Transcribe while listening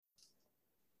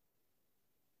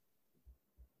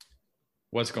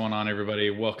What's going on, everybody?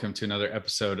 Welcome to another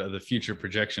episode of the Future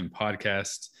Projection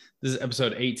Podcast. This is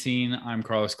episode 18. I'm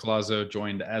Carlos Colazo,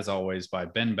 joined as always by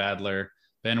Ben Badler.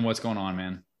 Ben, what's going on,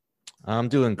 man? I'm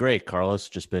doing great, Carlos.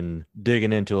 Just been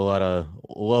digging into a lot of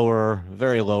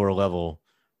very lower level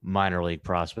minor league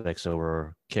prospects. So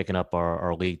we're kicking up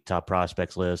our league top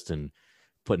prospects list and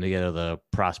putting together the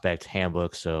prospect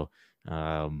handbook. So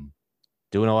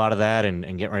doing a lot of that and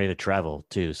getting ready to travel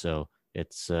too. So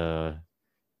it's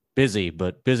busy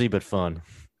but fun.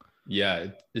 Yeah,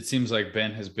 it seems like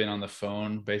Ben has been on the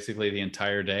phone basically the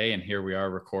entire day, and here we are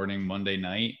recording Monday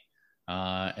night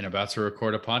and about to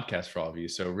record a podcast for all of you.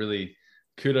 So, really,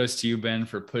 kudos to you, Ben,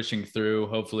 for pushing through.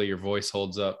 Hopefully, your voice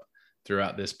holds up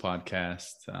throughout this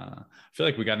podcast. I feel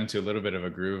like we got into a little bit of a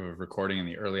groove of recording in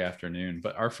the early afternoon,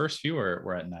 but our first few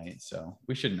were at night, so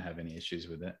we shouldn't have any issues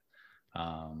with it.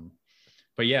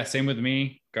 But yeah, same with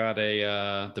me. Got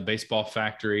the Baseball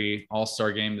Factory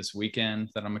All-Star game this weekend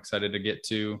that I'm excited to get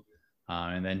to,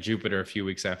 and then Jupiter a few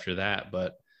weeks after that.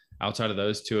 But outside of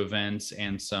those two events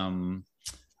and some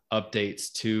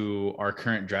updates to our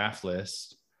current draft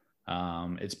list,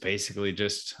 it's basically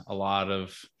just a lot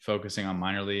of focusing on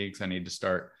minor leagues. I need to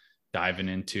start diving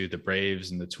into the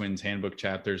Braves and the Twins handbook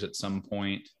chapters at some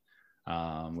point.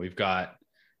 We've got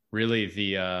really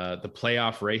the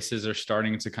playoff races are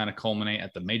starting to kind of culminate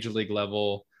at the major league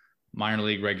level. Minor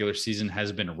league regular season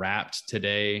has been wrapped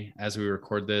today as we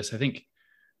record this. I think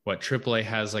AAA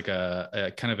has like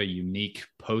a kind of a unique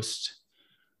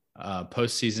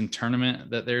postseason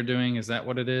tournament that they're doing. Is that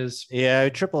what it is? Yeah,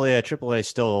 AAA is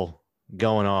still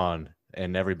going on,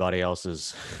 and everybody else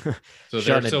is So they're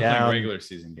shutting still it playing down. regular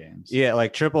season games. Yeah,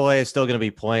 like AAA is still going to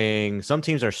be playing. Some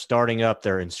teams are starting up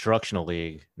their instructional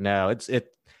league now. It's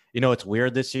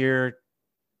weird this year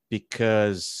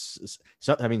because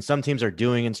some teams are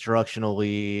doing instructional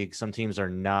league, some teams are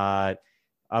not.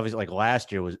 Obviously, like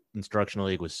last year was instructional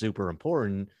league was super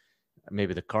important.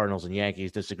 Maybe the Cardinals and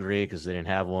Yankees disagree because they didn't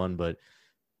have one, but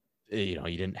you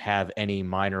didn't have any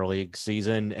minor league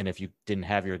season, and if you didn't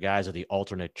have your guys at the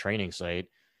alternate training site,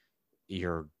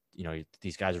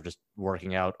 these guys are just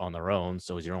working out on their own.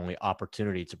 So it's your only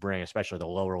opportunity to bring, especially the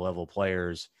lower level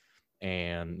players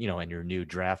and your new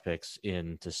draft picks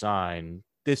in to sign.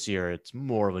 This year it's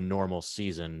more of a normal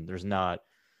season. It's not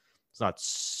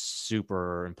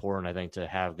super important, I think, to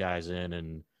have guys in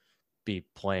and be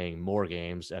playing more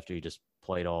games after you just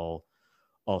played all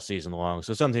season long.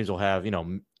 So some teams will have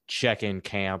check-in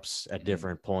camps at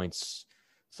different points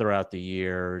throughout the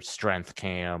year, strength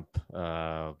camp,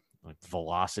 like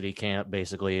velocity camp,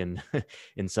 basically, and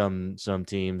in some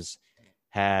teams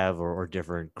have or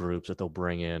different groups that they'll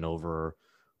bring in over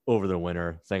the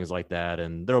winter, things like that.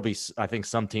 And there'll be, I think,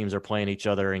 some teams are playing each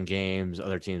other in games.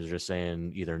 Other teams are just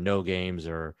saying either no games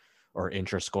or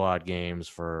intra squad games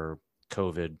for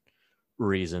COVID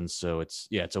reasons. So it's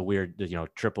a weird,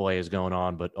 AAA is going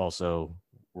on, but also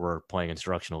we're playing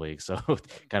instructional league. So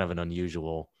kind of an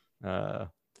unusual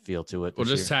feel to it. Well,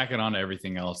 just tack it on to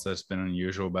everything else that's been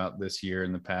unusual about this year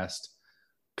in the past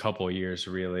couple of years,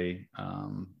 really.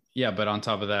 But on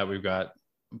top of that, we've got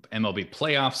MLB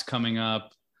playoffs coming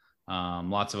up.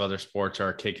 Lots of other sports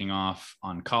are kicking off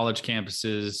on college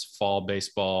campuses. Fall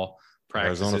baseball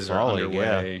practices are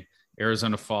underway.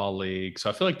 Arizona Fall League. So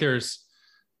I feel like there's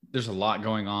a lot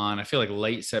going on. I feel like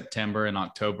late September and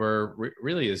October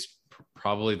really is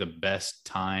probably the best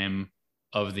time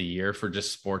of the year for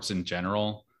just sports in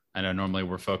general. I know normally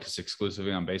we're focused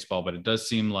exclusively on baseball, but it does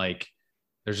seem like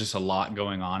there's just a lot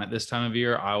going on at this time of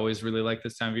year. I always really like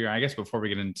this time of year. I guess before we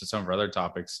get into some of our other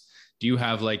topics, do you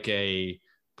have like a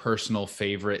personal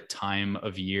favorite time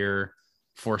of year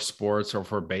for sports or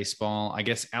for baseball? I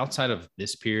guess outside of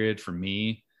this period for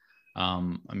me,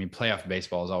 playoff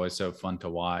baseball is always so fun to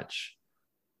watch.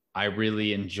 I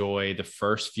really enjoy the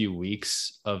first few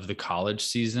weeks of the college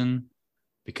season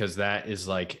because that is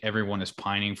like everyone is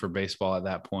pining for baseball at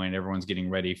that point. Everyone's getting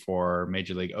ready for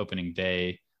Major League opening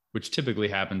day, which typically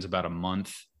happens about a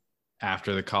month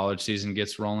after the college season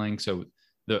gets rolling. So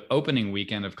the opening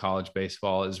weekend of college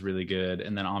baseball is really good.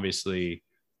 And then obviously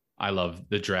I love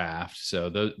the draft. So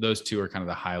those two are kind of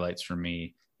the highlights for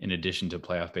me in addition to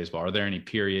playoff baseball. Are there any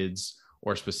periods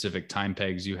or specific time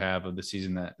pegs you have of the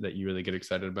season that you really get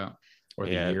excited about, or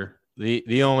the year?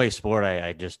 The only sport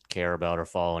I just care about or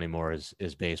follow anymore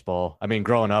is baseball. I mean,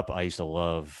 growing up, I used to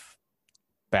love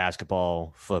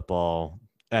basketball, football,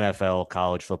 NFL,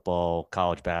 college football,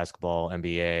 college basketball,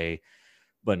 NBA.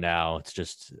 But now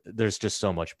there's just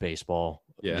so much baseball,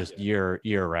 just year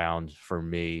round for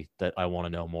me that I want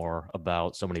to know more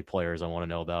about. So many players I want to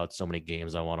know about, so many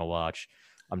games I want to watch.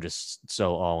 I'm just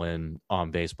so all in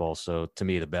on baseball. So to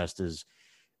me, the best is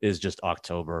is just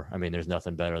October. I mean, there's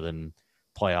nothing better than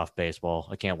playoff baseball.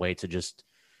 I can't wait to just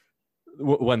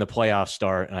when the playoffs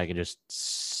start and I can just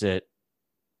sit.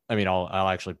 I mean, I'll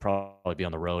actually probably be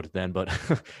on the road then, but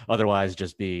otherwise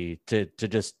just be to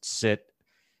just sit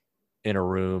in a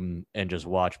room and just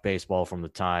watch baseball from the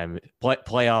time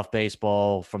playoff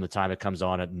baseball from the time it comes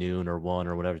on at noon or 1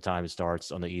 or whatever time it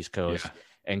starts on the East Coast,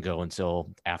 and go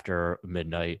until after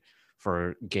midnight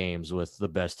for games with the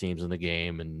best teams in the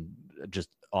game and just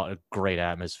a great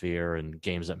atmosphere and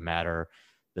games that matter.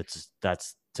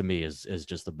 That's to me is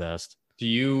just the best. So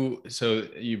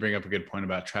you bring up a good point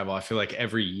about travel. I feel like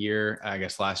every year, I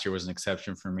guess last year was an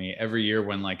exception for me. Every year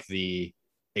when like the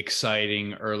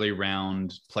exciting early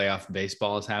round playoff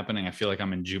baseball is happening, I feel like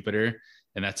I'm in Jupiter,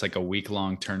 and that's like a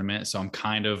week-long tournament. So I'm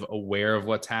kind of aware of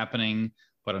what's happening,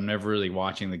 but I'm never really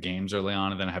watching the games early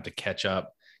on. And then I have to catch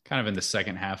up kind of in the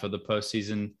second half of the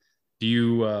postseason. Do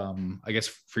you, I guess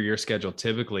for your schedule,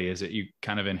 typically, is it you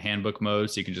kind of in handbook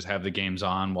mode so you can just have the games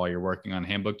on while you're working on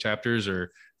handbook chapters,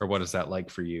 or what is that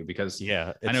like for you? Because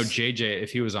I know JJ,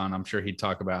 if he was on, I'm sure he'd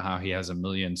talk about how he has a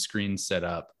million screens set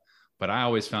up, but I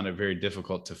always found it very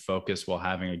difficult to focus while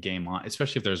having a game on,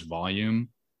 especially if there's volume.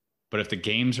 But if the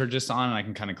games are just on and I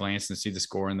can kind of glance and see the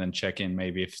score and then check in,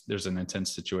 maybe if there's an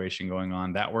intense situation going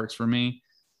on, that works for me.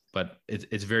 But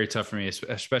it's very tough for me,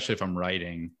 especially if I'm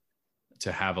writing,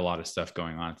 to have a lot of stuff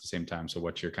going on at the same time. So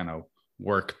what's your kind of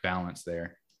work balance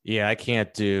there? Yeah, I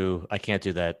can't do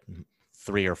that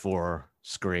 3 or 4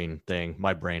 screen thing.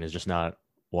 My brain is just not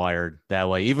wired that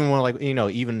way. Even when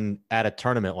even at a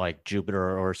tournament like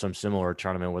Jupiter or some similar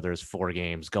tournament where there's 4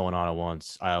 games going on at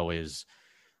once, all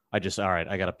right,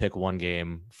 I got to pick one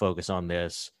game, focus on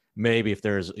this. Maybe if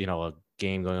there's, a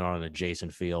game going on in an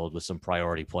adjacent field with some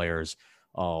priority players,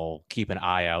 I'll keep an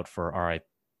eye out for, all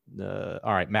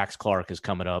right, Max Clark is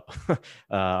coming up.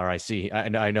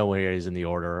 I know where he is in the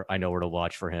order. I know where to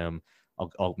watch for him.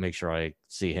 I'll make sure I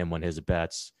see him when his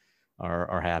bets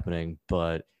are happening.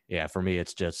 But yeah, for me,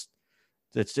 it's just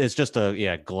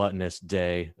a gluttonous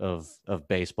day of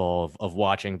baseball, of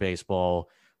watching baseball,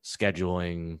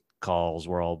 scheduling calls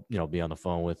where I'll be on the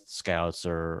phone with scouts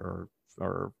or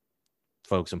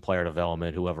folks in player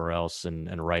development, whoever else,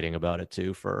 and writing about it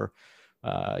too for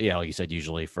like you said,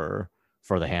 usually for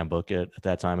the handbook at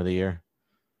that time of the year.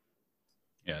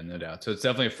 Yeah, no doubt. So it's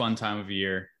definitely a fun time of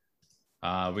year.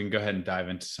 We can go ahead and dive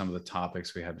into some of the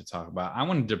topics we have to talk about. I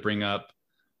wanted to bring up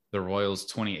the Royals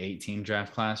 2018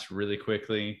 draft class really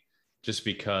quickly, just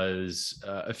because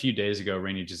a few days ago,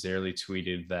 Rainy Jazayerli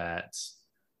tweeted that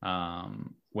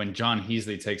when John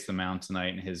Heasley takes the mound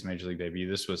tonight in his Major League debut,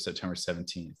 this was September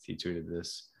 17th, he tweeted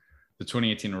this: the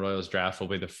 2018 Royals draft will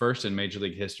be the first in Major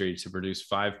League history to produce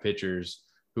 5 pitchers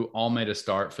who all made a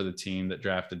start for the team that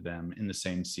drafted them in the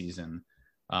same season.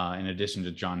 In addition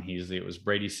to John Heasley, it was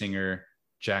Brady Singer,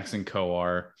 Jackson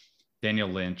Kowar, Daniel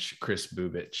Lynch, Chris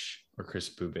Bubic.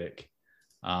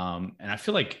 And I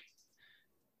feel like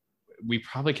we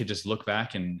probably could just look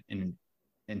back and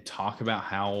talk about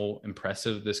how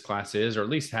impressive this class is, or at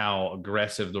least how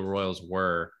aggressive the Royals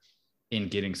were in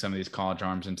getting some of these college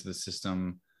arms into the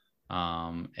system,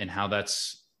 and how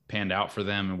that's panned out for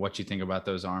them and what you think about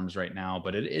those arms right now.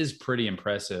 But it is pretty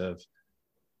impressive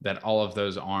that all of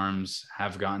those arms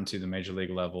have gotten to the major league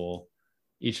level.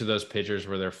 Each of those pitchers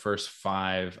were their first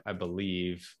 5, I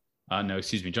believe.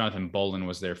 Jonathan Bolin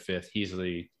was their 5th.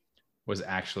 Heasley was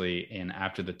actually in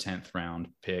after the 10th round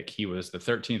pick. He was the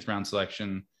 13th round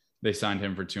selection. They signed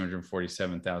him for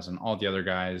 $247,000. All the other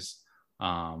guys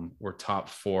were top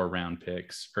 4 round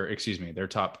picks, their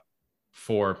top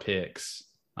 4 picks.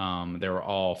 They were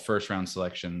all first round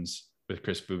selections, with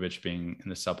Chris Bubic being in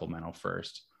the supplemental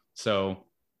first. So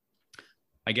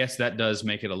I guess that does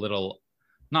make it a little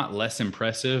not less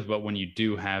impressive, but when you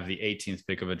do have the 18th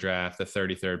pick of a draft, the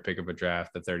 33rd pick of a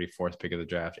draft, the 34th pick of the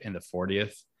draft, and the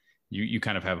 40th, you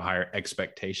kind of have higher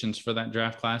expectations for that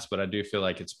draft class. But I do feel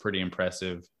like it's pretty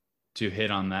impressive to hit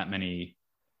on that many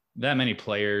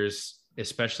players,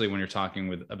 especially when you're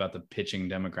talking about the pitching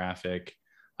demographic.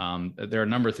 There are a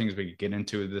number of things we could get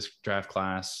into with this draft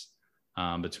class,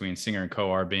 between Singer and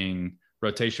Kowar being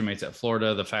rotation mates at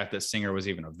Florida, the fact that Singer was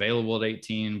even available at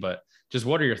 18. But just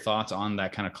what are your thoughts on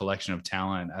that kind of collection of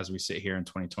talent as we sit here in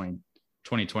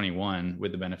 2021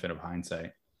 with the benefit of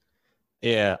hindsight?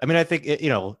 Yeah. I mean, I think,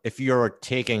 if you're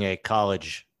taking a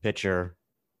college pitcher,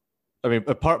 I mean,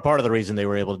 part of the reason they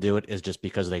were able to do it is just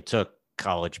because they took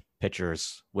college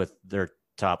pitchers with their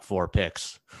top 4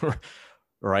 picks,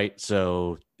 right?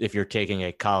 So if you're taking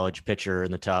a college pitcher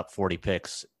in the top 40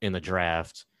 picks in the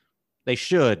draft, they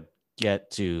should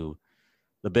get to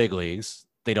the big leagues.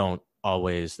 That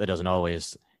doesn't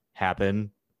always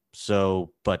happen.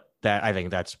 So, but that I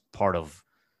think that's part of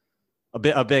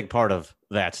a big part of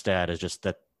that stat is just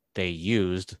that they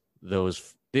used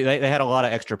those. They had a lot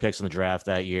of extra picks in the draft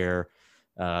that year.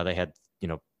 They had,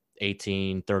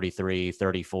 18, 33,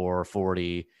 34,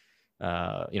 40,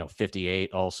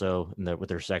 58 also with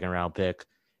their second round pick.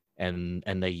 And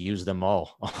they used them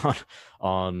all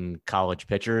on college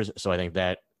pitchers. So I think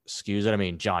that skews it. I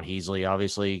mean, John Heasley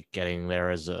obviously getting there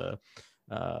as a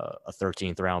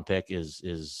 13th round pick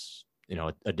is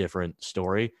a different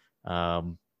story.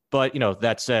 But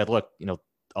that said, look,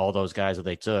 all those guys that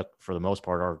they took for the most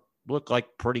part look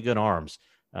like pretty good arms.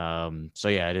 So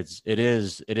yeah, it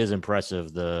is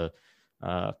impressive, the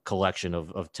collection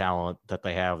of talent that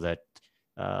they have, that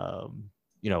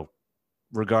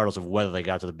regardless of whether they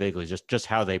got to the big leagues, just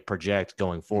how they project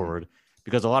going forward.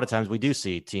 Because a lot of times we do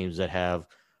see teams that have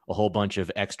a whole bunch of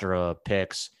extra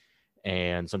picks,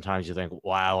 and sometimes you think,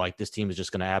 wow, like this team is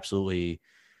just going to absolutely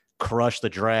crush the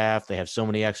draft. They have so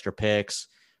many extra picks,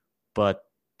 but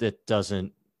it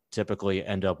doesn't typically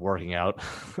end up working out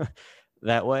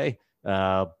that way.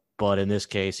 But in this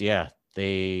case, yeah,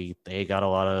 they got a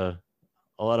lot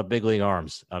of big league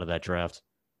arms out of that draft.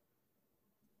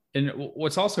 And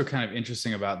what's also kind of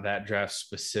interesting about that draft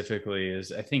specifically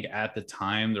is I think at the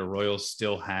time the Royals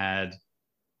still had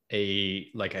a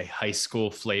high school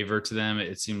flavor to them.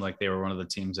 It seemed like they were one of the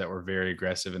teams that were very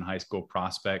aggressive in high school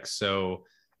prospects. So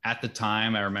at the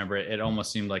time, I remember it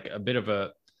almost seemed like a bit of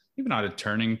maybe not a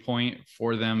turning point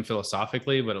for them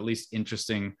philosophically, but at least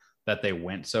interesting that they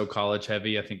went so college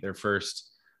heavy. I think their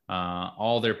first,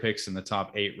 all their picks in the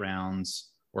top 8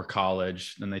 rounds were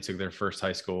college. Then they took their first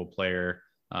high school player,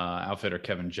 outfitter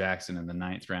Kevin Jackson, in the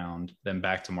 9th round, then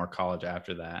back to more college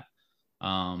after that.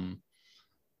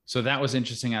 So that was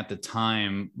interesting at the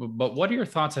time. But what are your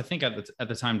thoughts? I think at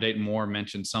the time, Dayton Moore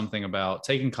mentioned something about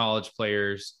taking college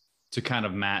players to kind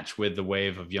of match with the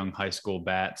wave of young high school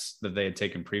bats that they had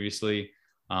taken previously.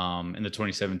 In the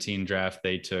 2017 draft,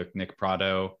 they took Nick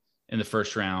Pratto in the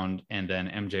first round and then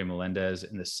MJ Melendez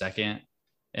in the second.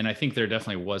 And I think there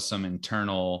definitely was some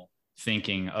internal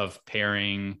thinking of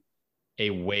pairing a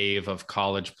wave of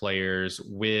college players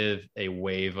with a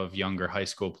wave of younger high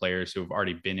school players who have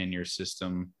already been in your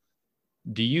system.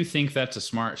 Do you think that's a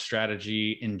smart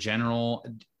strategy in general?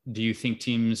 Do you think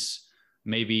teams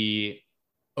maybe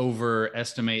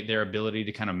overestimate their ability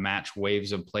to kind of match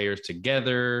waves of players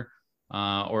together?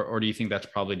 Or do you think that's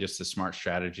probably just a smart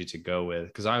strategy to go with?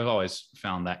 Because I've always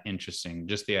found that interesting.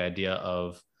 Just the idea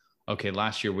of, okay,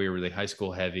 last year we were really high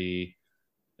school heavy.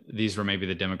 These were maybe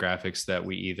the demographics that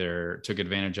we either took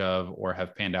advantage of or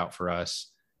have panned out for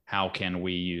us. How can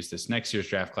we use this next year's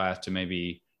draft class to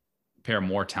maybe pair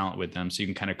more talent with them so you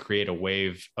can kind of create a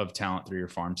wave of talent through your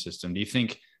farm system? Do you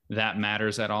think that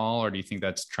matters at all, or do you think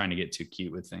that's trying to get too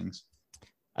cute with things?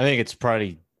 I think it's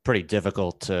pretty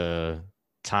difficult to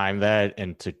time that,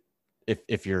 and to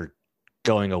if you're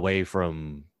going away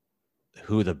from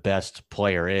who the best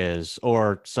player is,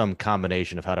 or some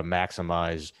combination of how to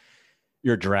maximize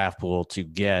your draft pool to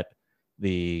get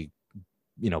the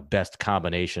best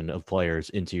combination of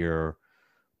players into your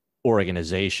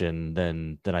organization,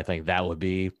 then I think that would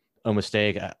be a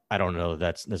mistake. I don't know if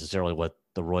that's necessarily what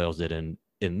the Royals did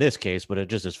in this case, but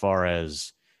just as far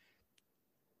as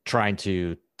trying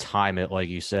to time it, like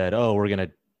you said, oh, we're going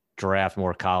to draft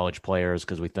more college players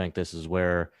because we think this is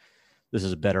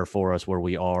better for us where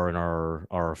we are in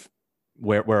our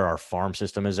where our farm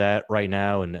system is at right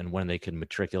now, and when they can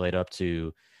matriculate up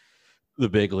to the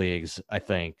big leagues. I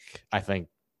think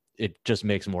it just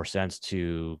makes more sense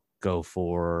to go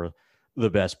for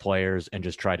the best players and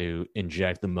just try to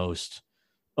inject the most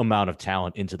amount of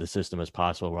talent into the system as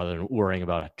possible, rather than worrying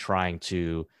about trying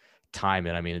to time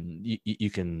it. I mean, you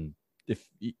can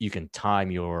time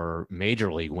your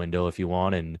major league window if you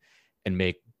want, and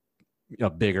make a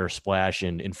bigger splash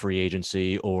in free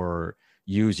agency, or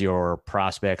use your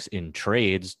prospects in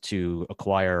trades to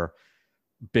acquire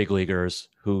big leaguers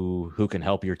who can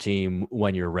help your team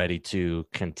when you're ready to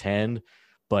contend.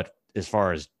 But as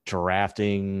far as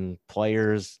drafting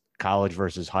players, college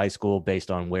versus high school,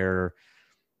 based on where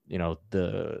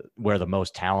the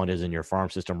most talent is in your farm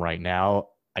system right now,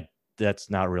 that's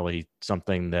not really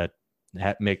something that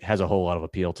has a whole lot of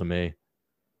appeal to me.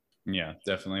 Yeah,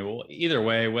 definitely. Well, either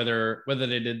way, whether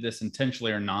they did this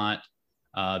intentionally or not,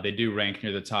 they do rank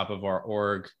near the top of our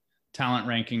org talent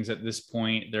rankings at this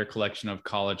point. Their collection of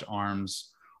college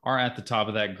arms are at the top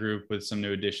of that group, with some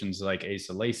new additions like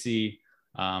Asa Lacy,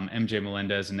 MJ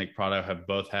Melendez, and Nick Pratto have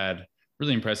both had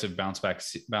really impressive bounce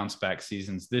back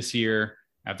seasons this year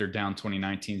after down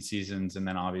 2019 seasons. And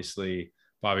then obviously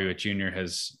Bobby Witt Jr.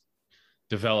 has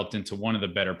developed into one of the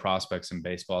better prospects in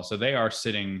baseball. So they are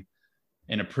sitting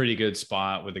in a pretty good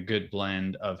spot with a good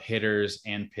blend of hitters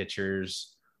and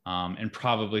pitchers, and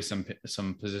probably some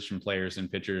position players and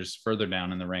pitchers further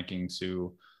down in the rankings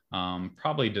who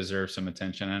probably deserve some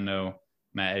attention. I know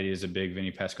Matt Eddy is a big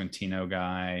Vinny Pasquantino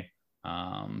guy.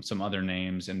 Some other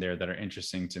names in there that are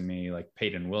interesting to me, like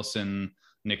Peyton Wilson,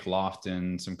 Nick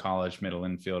Lofton, some college middle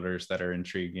infielders that are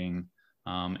intriguing,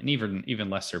 and even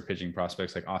lesser pitching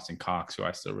prospects like Austin Cox, who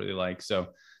I still really like. So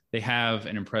they have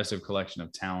an impressive collection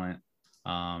of talent,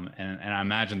 and I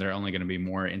imagine they're only going to be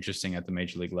more interesting at the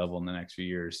major league level in the next few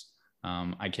years.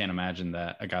 I can't imagine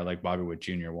that a guy like Bobby Witt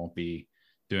Jr. won't be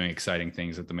doing exciting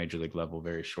things at the major league level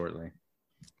very shortly.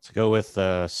 Let's go with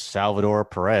Salvador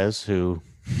Perez, who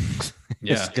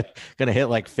is going to hit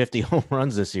like 50 home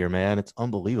runs this year, man. It's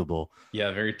unbelievable.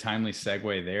 Yeah, very timely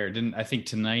segue there. I think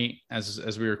tonight,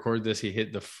 as we record this, he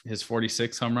hit his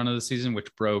 46th home run of the season,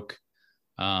 which broke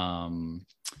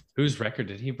whose record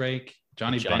did he break?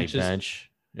 Johnny Bench.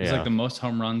 Yeah. It's like the most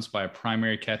home runs by a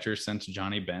primary catcher since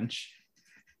Johnny Bench,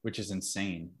 which is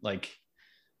insane. Like,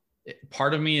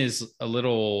 part of me is a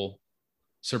little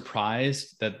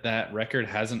surprised that record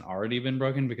hasn't already been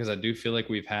broken, because I do feel like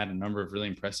we've had a number of really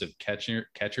impressive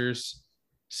catchers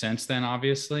since then.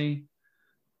 Obviously,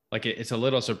 like it's a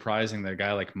little surprising that a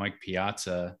guy like Mike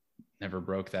Piazza never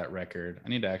broke that record. I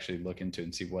need to actually look into it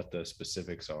and see what the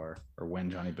specifics are, or when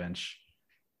Johnny Bench.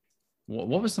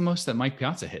 What was the most that Mike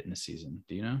Piazza hit in a season?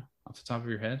 Do you know off the top of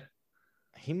your head?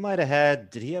 He might have had.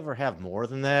 Did he ever have more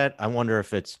than that? I wonder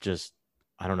if it's just.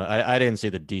 I don't know. I didn't see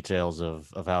the details of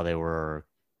how they were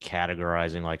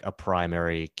categorizing like a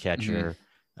primary catcher.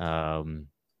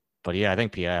 But yeah, I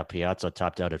think Piazza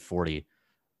topped out at 40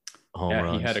 home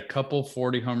runs. He had a couple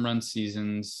 40 home run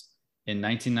seasons. In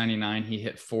 1999, he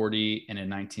hit 40, and in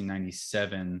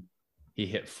 1997, he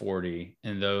hit 40.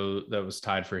 And though that was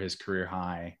tied for his career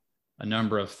high, a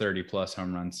number of 30-plus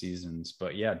home run seasons.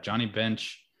 But yeah, Johnny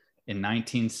Bench in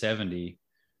 1970,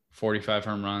 45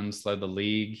 home runs, led the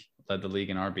league in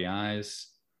RBIs,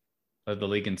 led the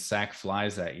league in sac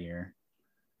flies that year.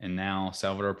 And now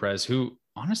Salvador Perez, who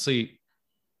honestly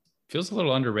feels a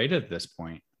little underrated at this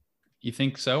point. You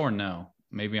think so or no?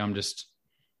 Maybe I'm just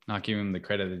not giving him the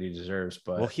credit that he deserves.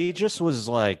 But well, he just was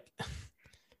like,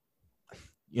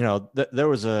 there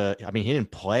was he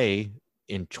didn't play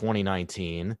in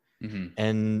 2019,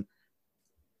 and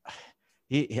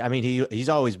he's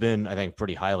always been, I think,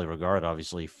 pretty highly regarded,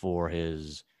 obviously, for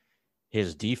his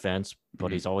defense,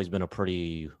 but he's always been a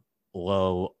pretty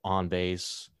low on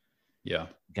base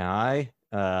guy.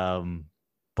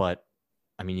 But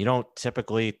I mean, you don't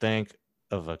typically think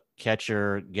of a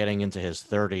catcher getting into his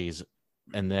 30s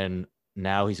and then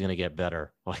now he's going to get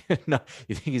better. No,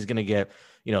 you think he's going to get,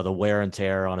 the wear and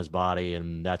tear on his body,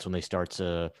 and that's when they start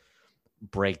to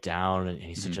break down. And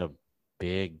he's such a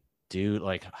big dude.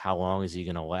 Like, how long is he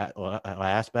going to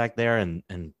last back there? And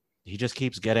he just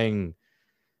keeps getting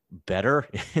better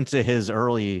into his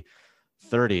early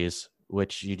 30s,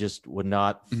 which you just would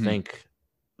not think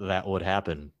that would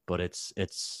happen. But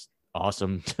it's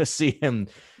awesome to see him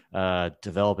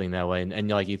developing that way. And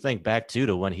like, you think back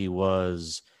to when he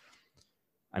was,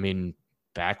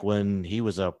 back when he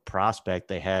was a prospect,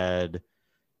 they had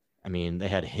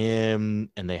him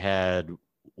and they had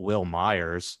Will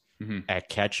Myers at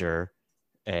catcher.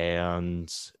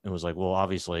 And it was like, well,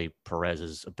 obviously Perez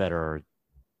is a better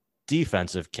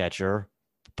defensive catcher,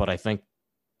 but I think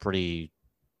pretty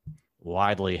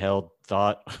widely held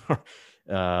thought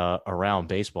around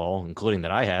baseball, including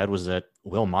that I had, was that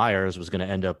Will Myers was going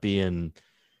to end up being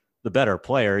the better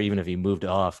player, even if he moved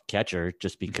off catcher,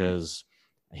 just because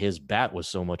his bat was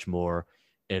so much more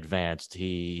advanced.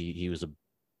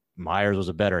 Myers was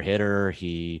a better hitter.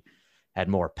 He had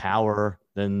more power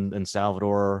than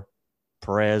Salvador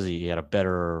Perez. He had a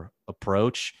better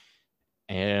approach.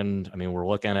 And we're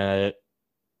looking at it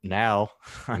now,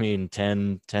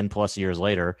 10 plus years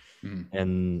later.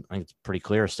 And I think it's pretty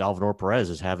clear Salvador Perez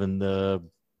is having the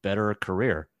better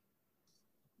career.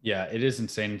 Yeah, it is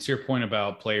insane. To your point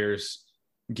about players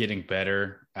getting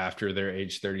better after their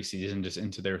age 30 season, just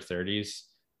into their 30s,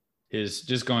 is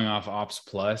just going off Ops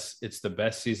Plus. It's the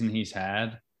best season he's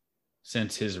had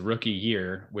since his rookie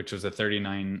year, which was a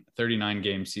 39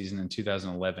 game season in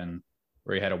 2011,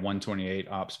 where he had a 128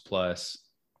 Ops Plus.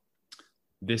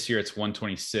 This year it's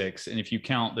 126. And if you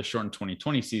count the shortened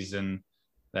 2020 season,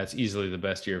 that's easily the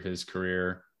best year of his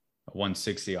career,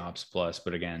 160 Ops Plus,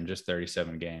 but again, just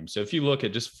 37 games. So if you look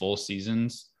at just full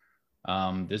seasons,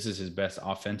 this is his best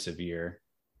offensive year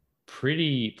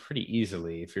pretty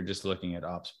easily if you're just looking at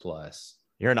Ops Plus.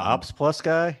 You're an Ops Plus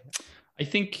guy? I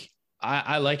think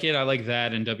I like it. I like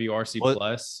that and WRC Well,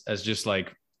 plus as just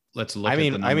like, let's look I at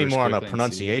the mean, numbers more on a quickly and see.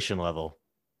 pronunciation level.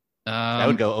 I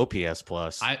would Um, go OPS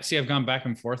plus. I see. I've gone back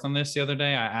and forth on this the other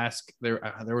day. I asked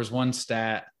there was one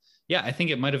stat. Yeah, I think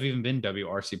it might have even been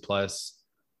WRC plus.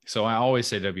 So I always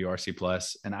say WRC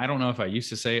plus, and I don't know if I used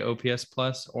to say OPS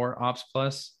plus or Ops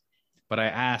plus, but I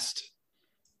asked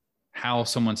how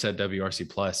someone said WRC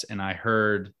plus, and I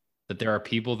heard that there are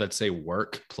people that say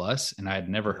work plus, and I had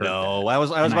never heard No, that. I was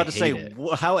And about to say, it.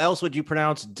 how else would you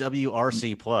pronounce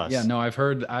WRC plus? Yeah, no, I've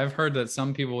heard that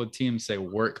some people with teams say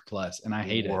work plus, and I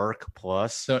hate it. Work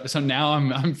plus. So now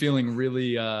I'm feeling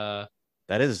really that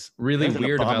is really an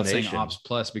weird about saying abomination. ops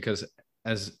plus, because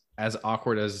as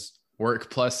awkward as work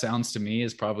plus sounds to me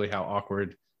is probably how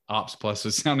awkward ops plus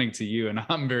was sounding to you, and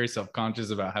I'm very self-conscious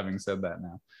about having said that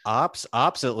now. Ops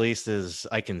at least is,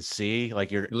 I can see,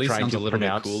 like, you're At least trying sounds to a little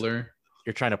pronounce, bit cooler.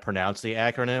 you're trying to pronounce the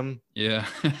acronym. Yeah.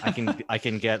 I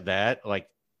can get that. Like,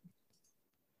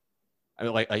 I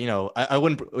mean, like, you know, I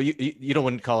wouldn't, you don't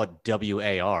wouldn't call it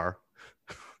WAR.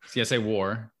 Yeah, say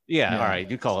war. Yeah, Yeah. all right,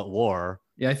 you call it war.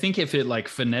 Yeah, I think if it, like,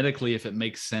 phonetically, if it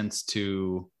makes sense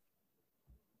to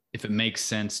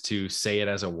say it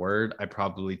as a word, I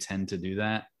probably tend to do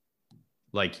that.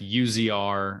 Like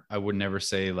UZR, I would never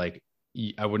say, like,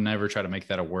 I would never try to make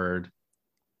that a word.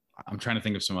 I'm trying to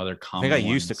think of some other I common think I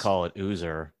used to ones. call it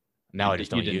Oozer. Now I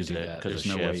just don't You didn't use do it that. because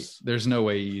There's of no way. shifts. There's no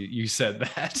way you said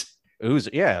that.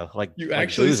 Oozer, yeah, like You like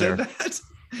actually said Oozer.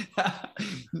 that.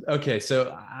 Okay,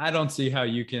 so I don't see how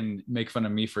you can make fun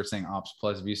of me for saying ops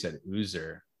plus if you said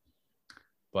Oozer.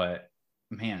 But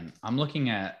man,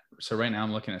 right now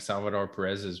I'm looking at Salvador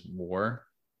Perez's WAR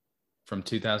from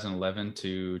 2011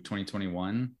 to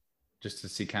 2021, just to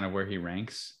see kind of where he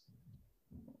ranks.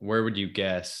 Where would you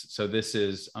guess? So this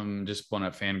is, I'm just pulling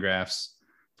up Fangraphs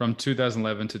from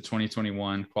 2011 to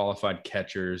 2021, qualified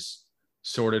catchers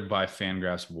sorted by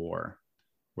Fangraphs WAR.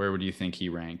 Where would you think he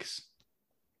ranks?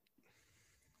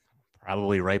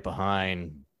 Probably right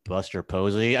behind Buster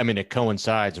Posey. I mean, it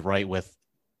coincides right with,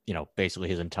 you know, basically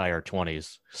his entire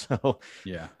 20s. So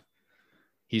yeah,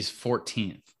 he's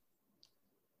 14th.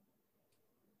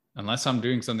 Unless I'm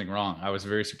doing something wrong, I was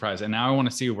very surprised. And now I want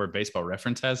to see where Baseball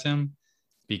Reference has him,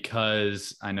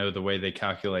 because I know the way they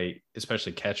calculate,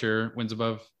 especially catcher wins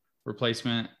above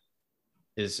replacement,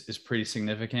 is pretty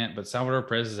significant. But Salvador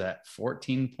Perez is at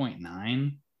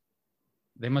 14.9.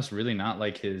 They must really not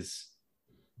like his.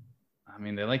 I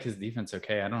mean, they like his defense.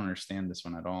 Okay, I don't understand this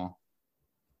one at all.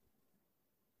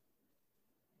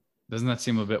 Doesn't that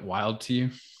seem a bit wild to you?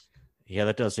 yeah,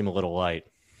 that does seem a little light.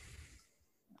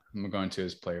 I'm going to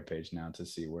his player page now to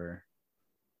see where.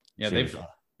 Yeah,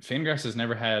 Fangraphs has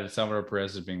never had Salvador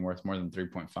Perez as being worth more than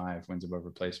 3.5 wins above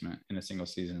replacement in a single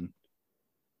season,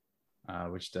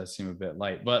 which does seem a bit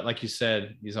light. But like you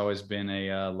said, he's always been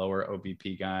a lower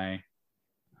OBP guy.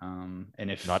 And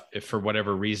if for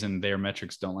whatever reason their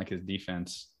metrics don't like his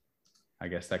defense, I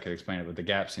guess that could explain it. But the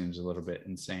gap seems a little bit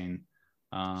insane.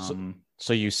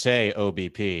 So you say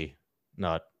OBP,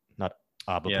 not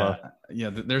ABAPA.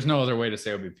 Yeah. There's no other way to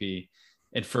say OBP.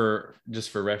 And for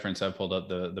reference, I pulled up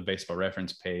the Baseball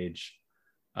Reference page.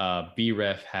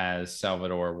 BREF has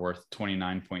Salvador worth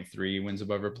 29.3 wins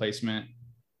above replacement,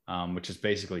 which is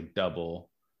basically double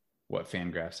what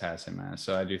Fangraphs has him as.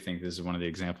 So I do think this is one of the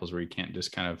examples where you can't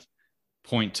just kind of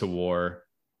point to WAR,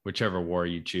 whichever WAR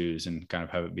you choose, and kind of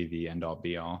have it be the end all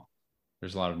be all.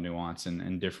 There's a lot of nuance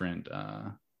and different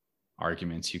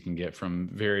arguments you can get from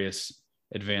various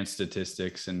advanced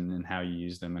statistics and how you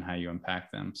use them and how you unpack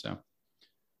them. So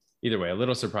either way, a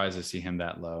little surprised to see him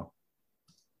that low.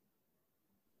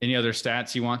 Any other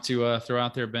stats you want to throw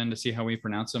out there, Ben, to see how we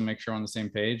pronounce them, make sure we're on the same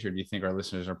page? Or do you think our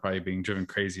listeners are probably being driven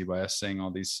crazy by us saying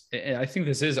all these? I think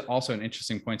this is also an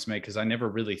interesting point to make, because I never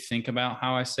really think about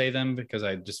how I say them, because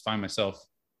I just find myself,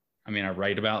 I mean, I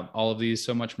write about all of these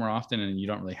so much more often, and you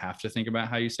don't really have to think about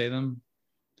how you say them.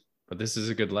 But this is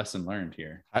a good lesson learned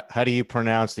here. How do you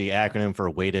pronounce the acronym for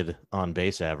weighted on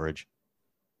base average?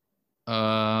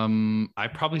 I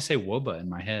probably say WOBA in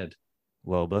my head.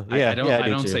 WOBA. Yeah, I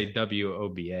don't say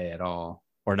WOBA at all.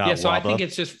 Or not. Yeah, so WOBA. I think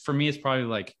it's just, for me, it's probably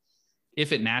like,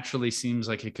 if it naturally seems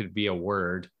like it could be a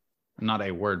word, not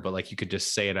a word, but like you could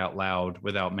just say it out loud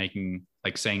without making,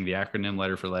 like, saying the acronym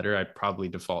letter for letter, I'd probably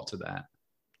default to that.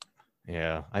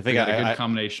 Yeah, I think a good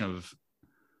combination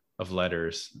of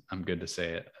letters. I'm good to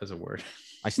say it as a word.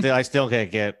 I still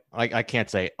can't get. I can't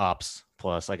say ops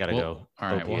plus. I gotta go. All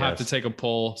right, OPS. We'll have to take a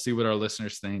poll, see what our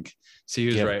listeners think, see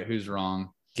who's right, who's wrong.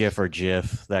 GIF or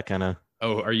GIF, that kind of.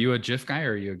 Oh, are you a GIF guy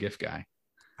or are you a GIF guy?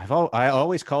 I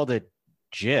always called it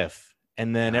GIF,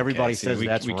 and then everybody says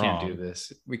that's wrong. We can't do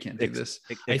this. We can't do this.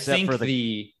 Except for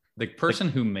The person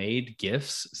who made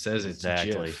GIFs says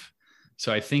Exactly. it's GIF.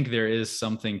 So I think there is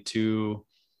something to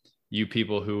you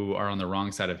people who are on the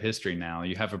wrong side of history now.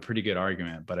 You have a pretty good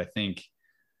argument, but I think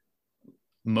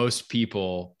most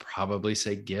people probably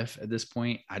say GIF at this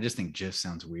point. I just think GIF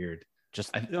sounds weird.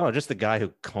 Just the guy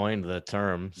who coined the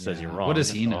term says you're wrong. What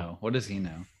does he know? What does he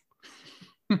know?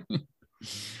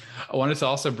 I wanted to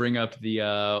also bring up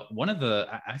the one of the,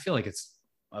 I feel like it's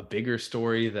a bigger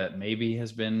story that maybe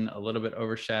has been a little bit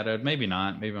overshadowed. Maybe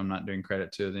not. Maybe I'm not doing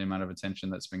credit to the amount of attention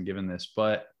that's been given this,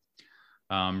 but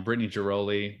Brittany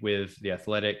Ghiroli with The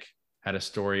Athletic had a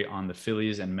story on the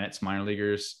Phillies and Mets minor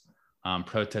leaguers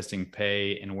protesting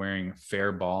pay and wearing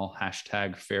fair ball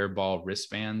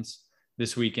wristbands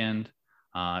this weekend.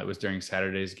 It was during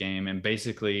Saturday's game. And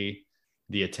basically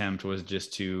the attempt was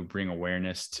just to bring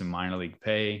awareness to minor league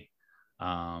pay.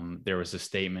 There was a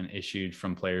statement issued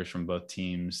from players from both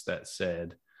teams that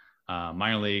said,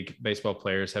 minor league baseball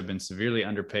players have been severely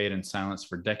underpaid and silenced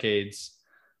for decades.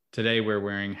 Today, we're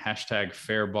wearing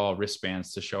 #fairball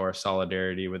wristbands to show our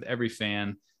solidarity with every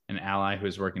fan and ally who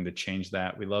is working to change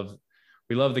that. We love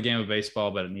the game of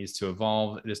baseball, but it needs to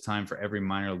evolve. It is time for every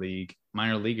minor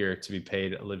leaguer to be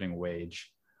paid a living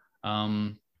wage. I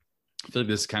feel like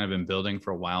this has kind of been building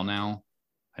for a while now.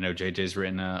 I know JJ's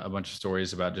written a bunch of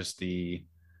stories about just the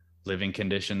living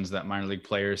conditions that minor league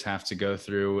players have to go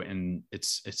through. And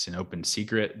it's an open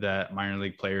secret that minor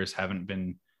league players haven't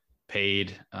been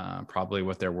paid probably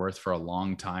what they're worth for a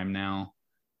long time now.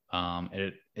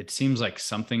 It seems like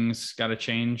something's got to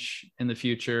change in the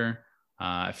future.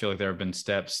 I feel like there have been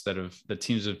steps that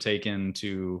teams have taken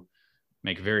to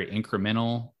make very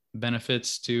incremental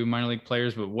benefits to minor league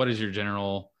players. But what is your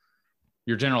general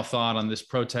thought on this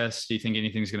protest? Do you think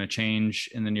anything's going to change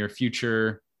in the near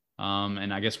future?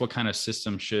 And I guess what kind of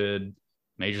system should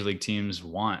major league teams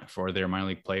want for their minor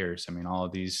league players? I mean, all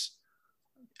of these,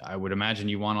 I would imagine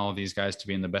you want all of these guys to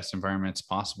be in the best environments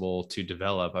possible to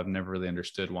develop. I've never really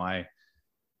understood why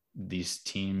these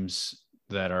teams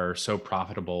that are so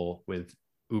profitable with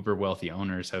uber wealthy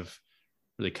owners have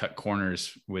really cut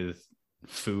corners with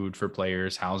food for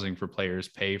players, housing for players,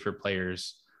 pay for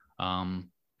players.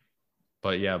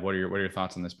 But yeah, what are your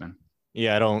thoughts on this, Ben?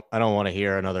 Yeah, I don't want to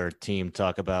hear another team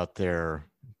talk about their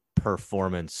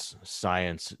performance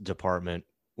science department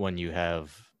when you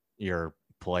have your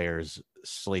players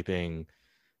sleeping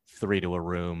 3 to a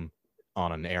room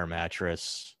on an air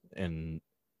mattress in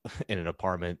an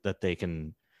apartment that they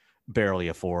can barely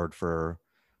afford for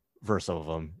some of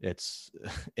them. It's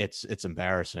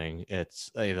embarrassing. It's,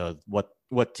 you know,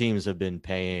 what teams have been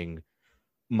paying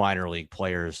minor league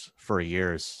players for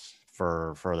years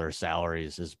for their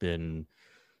salaries has been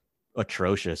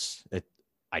atrocious.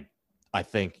 I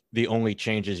think the only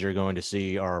changes you're going to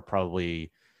see are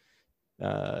probably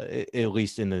at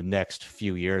least in the next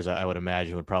few years, I would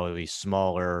imagine would probably be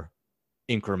smaller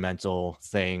incremental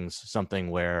things,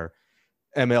 something where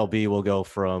MLB will go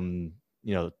from,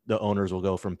 you know, the owners will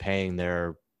go from paying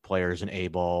their players an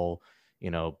A-ball, you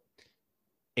know,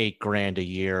 $8,000 a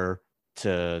year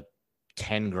to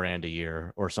 $10,000 a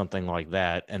year or something like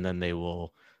that. And then they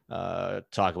will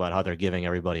talk about how they're giving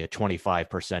everybody a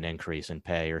 25% increase in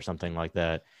pay or something like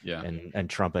that. Yeah. And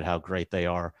trumpet how great they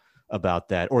are about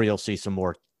that. Or you'll see some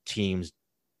more teams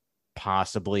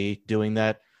possibly doing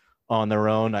that on their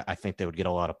own. I think they would get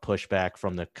a lot of pushback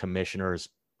from the commissioner's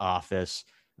office,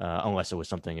 unless it was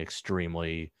something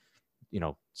extremely, you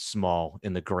know, small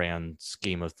in the grand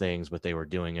scheme of things, but they were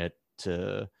doing it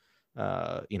to,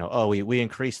 you know, oh, we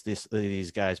increased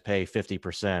these guys pay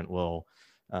 50%. Well,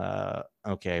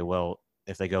 okay, well,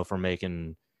 if they go from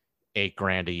making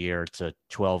 $8,000 a year to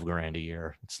 $12,000 a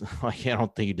year, it's like, I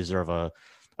don't think you deserve a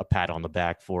pat on the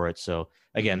back for it. So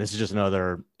again, this is just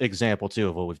another example too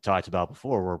of what we've talked about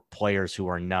before, where players who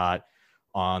are not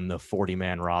on the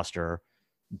 40-man roster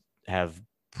have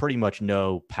pretty much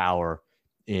no power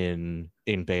in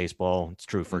baseball. It's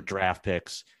true for draft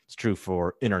picks. It's true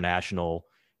for international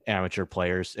amateur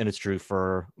players, and it's true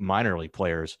for minor league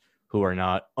players who are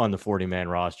not on the 40-man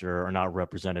roster, are not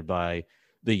represented by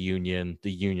the union.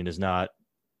 The union is not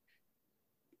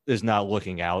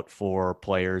looking out for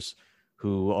players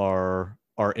who are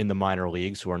in the minor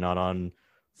leagues, who are not on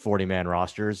 40-man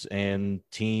rosters, and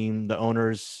the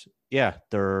owners, yeah,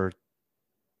 they're,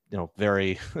 you know,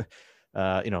 very,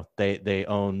 you know, they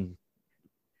own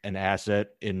an asset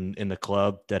in the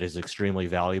club that is extremely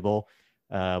valuable.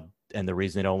 And the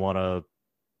reason they don't want to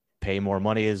pay more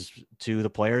money is to the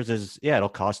players is, yeah, it'll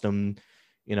cost them,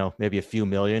 you know, maybe a few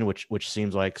million, which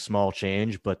seems like small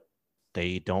change, but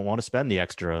they don't want to spend the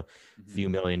extra few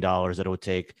 $1 million that it would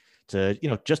take to, you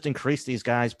know, just increase these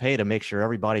guys' pay to make sure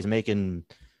everybody's making,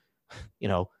 you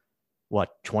know,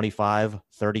 what, 25,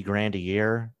 30 grand a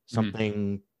year, Mhm.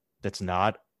 something that's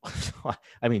not,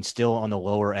 I mean, still on the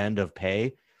lower end of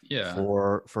pay Yeah.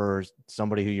 for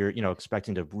somebody who you're,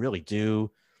 expecting to really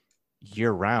do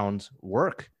year round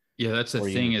work Yeah, that's the for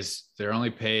you. thing is they're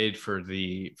only paid for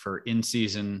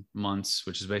in-season months,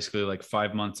 which is basically like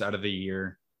 5 months out of the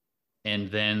year.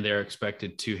 And then they're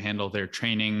expected to handle their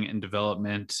training and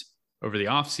development over the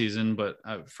off season. But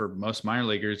for most minor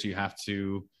leaguers, you have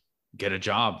to get a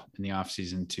job in the off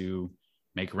season to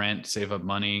make rent, save up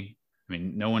money. I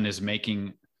mean, no one is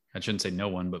making, I shouldn't say no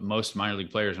one, but most minor league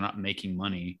players are not making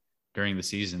money during the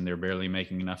season. They're barely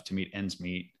making enough to meet ends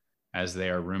meet as they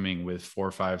are rooming with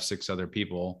 4, 5, 6 other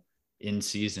people in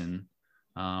season.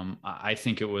 I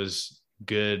think it was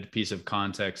good piece of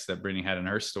context that Brittany had in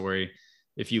her story.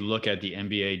 If you look at the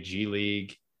NBA G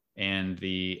League and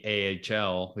the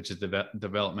AHL, which is the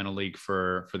developmental league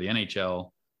for the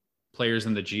NHL, players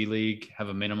in the G League have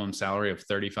a minimum salary of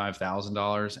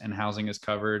 $35,000 and housing is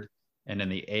covered. And in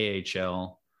the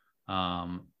AHL,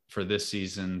 for this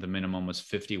season, the minimum was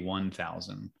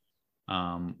 51,000,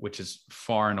 which is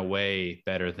far and away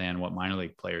better than what minor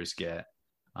league players get.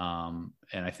 And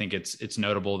I think it's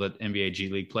notable that NBA G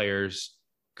League players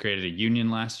created a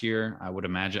union last year. I would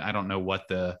imagine, I don't know what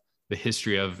the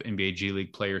history of NBA G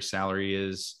League player salary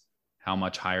is, how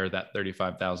much higher that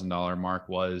 $35,000 mark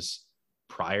was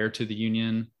prior to the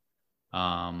union.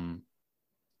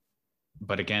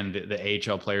 But again,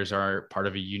 the AHL players are part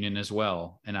of a union as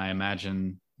well. And I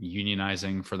imagine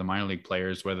unionizing for the minor league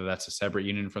players, whether that's a separate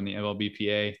union from the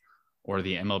MLBPA or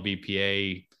the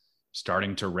MLBPA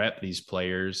starting to rep these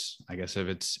players. I guess if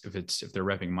they're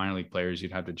repping minor league players,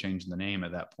 you'd have to change the name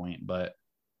at that point. But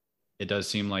it does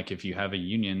seem like if you have a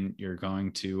union, you're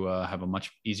going to have a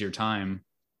much easier time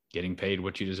getting paid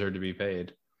what you deserve to be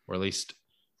paid, or at least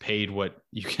paid what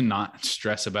you cannot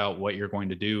stress about what you're going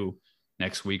to do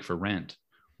next week for rent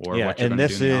or Yeah, what you're and going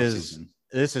to do in the off this season.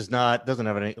 is not, doesn't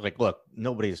have any, like, look,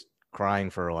 nobody's crying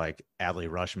for like Adley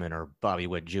Rushman or Bobby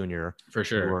Witt Jr., For who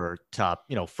sure. were top,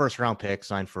 first round picks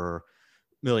signed for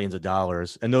millions of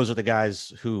dollars. And those are the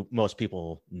guys who most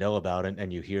people know about,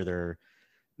 and you hear their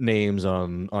names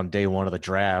on day one of the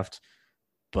draft.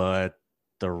 But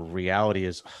the reality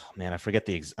is, oh, man, I forget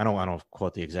I don't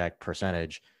quote the exact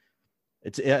percentage. I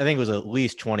think it was at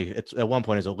least 20. It's at one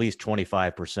point it's at least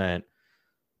 25%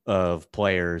 of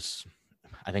players,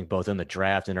 I think both in the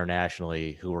draft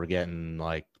internationally, who were getting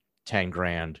like 10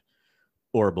 grand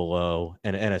or below,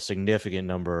 and a significant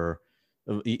number,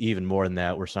 even more than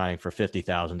that, were signing for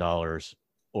 $50,000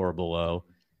 or below.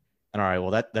 And all right,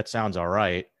 well, that sounds all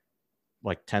right.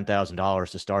 Like $10,000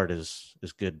 to start is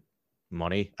good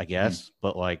money, I guess,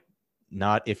 but like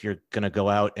not if you're going to go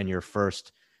out and you're going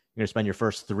to spend your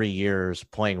first 3 years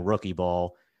playing rookie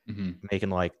ball, making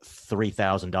like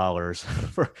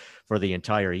 $3,000 for the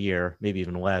entire year, maybe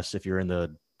even less if you're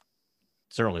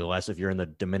certainly less if you're in the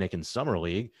Dominican Summer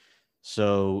League.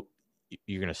 So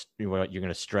you're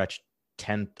gonna stretch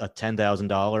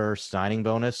 $10,000 signing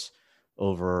bonus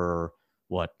over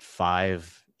what,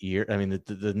 5 years? I mean,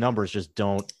 the numbers just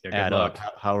don't add up.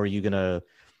 How are you gonna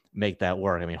make that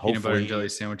work? I mean, Peanut butter and hopefully, jelly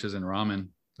sandwiches and ramen.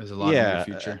 There's a lot in your yeah.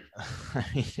 future. I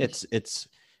mean,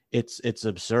 it's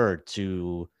absurd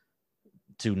to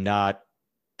not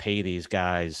pay these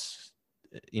guys,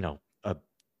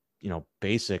 a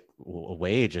basic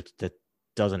wage that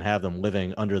doesn't have them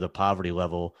living under the poverty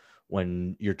level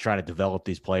when you're trying to develop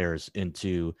these players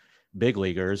into big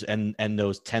leaguers. And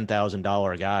those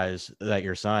 $10,000 guys that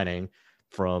you're signing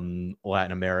from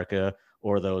Latin America,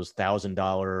 or those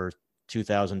 $1,000,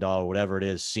 $2,000, whatever it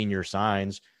is, senior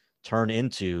signs, turn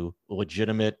into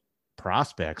legitimate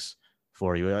prospects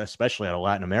for you, especially out of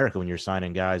Latin America, when you're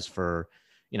signing guys for,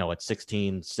 at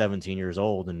 16, 17 years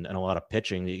old, and a lot of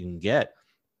pitching that you can get,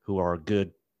 who are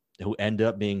good, who end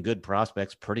up being good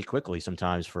prospects pretty quickly,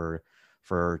 sometimes for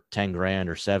 10 grand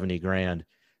or 70 grand.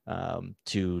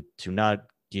 To not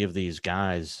give these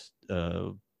guys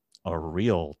a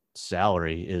real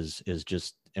salary is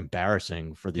just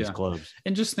embarrassing for these clubs.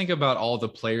 And just think about all the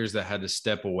players that had to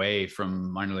step away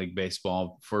from minor league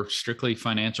baseball for strictly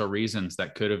financial reasons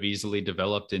that could have easily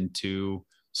developed into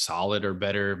solid or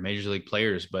better major league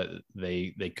players, but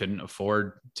they couldn't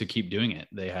afford to keep doing it.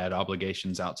 They had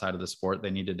obligations outside of the sport they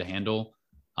needed to handle.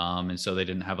 And so they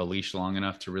didn't have a leash long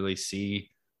enough to really see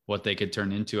what they could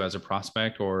turn into as a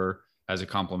prospect or as a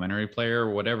complementary player,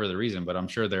 or whatever the reason. But I'm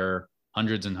sure there are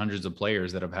hundreds and hundreds of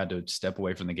players that have had to step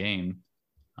away from the game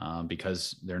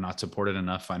because they're not supported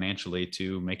enough financially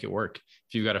to make it work.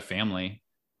 If you've got a family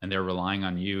and they're relying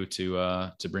on you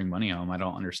to bring money home, I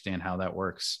don't understand how that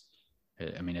works.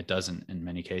 I mean, it doesn't in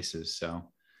many cases.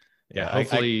 So yeah,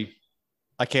 hopefully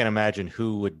I can't imagine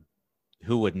who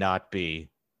would not be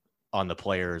on the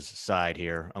players' side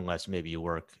here, unless maybe you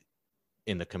work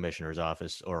in the commissioner's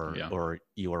office or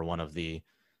you are one of the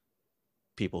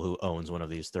people who owns one of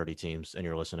these 30 teams and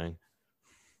you're listening.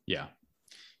 Yeah.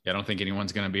 I don't think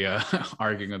anyone's going to be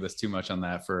arguing with us too much on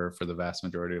that for the vast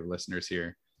majority of listeners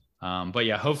here. But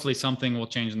yeah, hopefully something will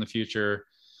change in the future.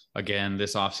 Again,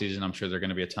 this offseason, I'm sure there are going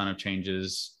to be a ton of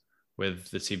changes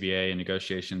with the CBA and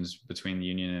negotiations between the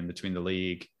union and between the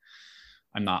league.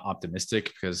 I'm not optimistic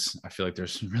because I feel like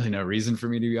there's really no reason for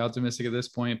me to be optimistic at this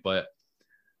point, but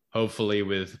hopefully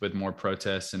with more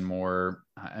protests and more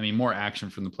action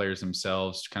from the players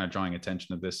themselves, kind of drawing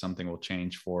attention to this, something will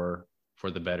change for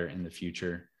the better in the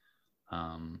future.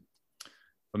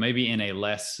 But maybe in a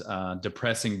less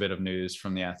depressing bit of news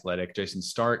from The Athletic, Jason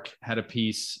Stark had a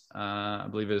piece, I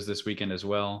believe it was this weekend as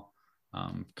well,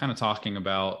 kind of talking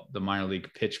about the minor league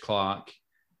pitch clock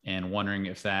and wondering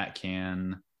if that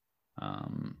can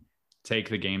take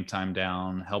the game time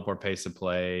down, help our pace of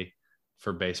play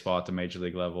for baseball at the major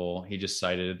league level. He just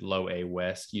cited Low A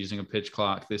West using a pitch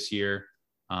clock this year.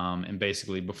 And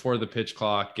basically before the pitch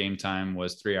clock, game time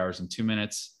was 3 hours and 2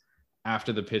 minutes.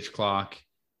 After the pitch clock,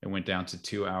 it went down to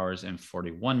 2 hours and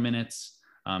 41 minutes.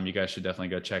 You guys should definitely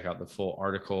go check out the full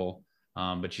article.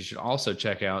 But you should also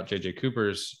check out JJ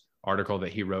Cooper's article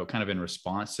that he wrote kind of in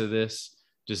response to this,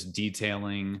 just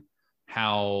detailing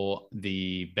how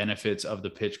the benefits of the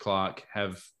pitch clock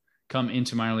have come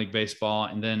into minor league baseball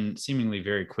and then seemingly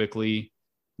very quickly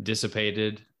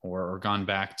dissipated or gone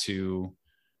back to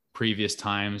previous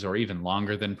times or even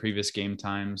longer than previous game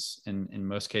times in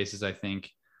most cases, I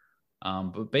think.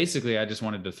 But basically, I just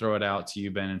wanted to throw it out to you,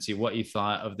 Ben, and see what you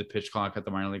thought of the pitch clock at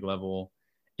the minor league level.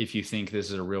 If you think this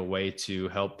is a real way to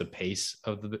help the pace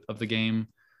of the game.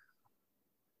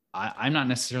 I'm not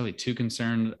necessarily too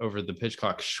concerned over the pitch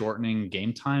clock shortening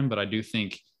game time, but I do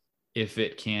think if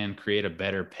it can create a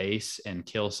better pace and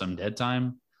kill some dead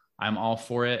time, I'm all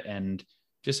for it. And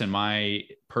just in my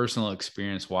personal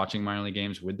experience watching minor league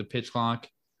games with the pitch clock,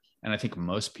 and I think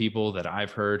most people that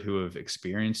I've heard who have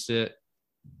experienced it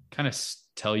kind of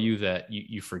tell you that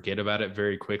you forget about it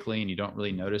very quickly and you don't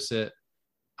really notice it.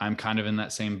 I'm kind of in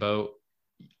that same boat.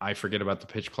 I forget about the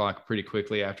pitch clock pretty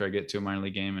quickly after I get to a minor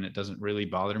league game, and it doesn't really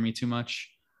bother me too much.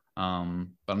 But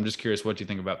I'm just curious what you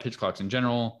think about pitch clocks in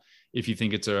general, if you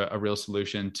think it's a real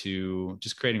solution to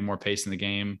just creating more pace in the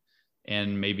game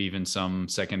and maybe even some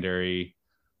secondary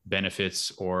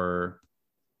benefits or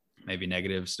maybe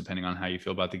negatives, depending on how you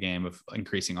feel about the game, of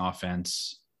increasing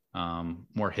offense,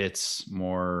 more hits,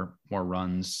 more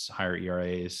runs, higher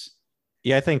ERAs.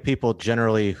 Yeah, I think people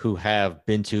generally who have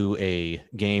been to a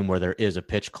game where there is a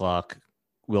pitch clock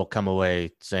will come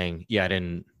away saying, yeah, I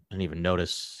didn't even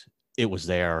notice it was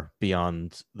there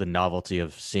beyond the novelty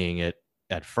of seeing it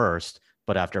at first.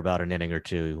 But after about an inning or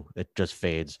two, it just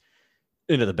fades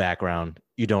into the background.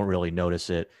 You don't really notice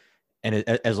it. And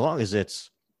as long as it's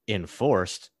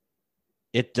enforced,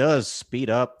 it does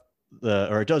speed up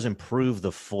it does improve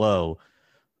the flow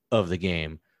of the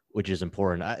game, which is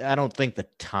important. I don't think the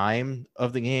time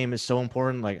of the game is so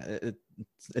important. Like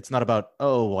it's not about,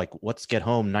 let's get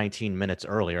home 19 minutes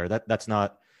earlier. That's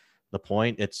not the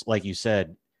point. It's like you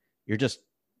said, you're just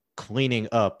cleaning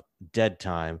up dead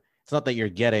time. It's not that you're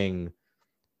getting,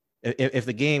 if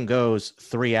the game goes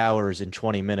 3 hours and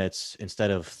 20 minutes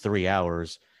instead of 3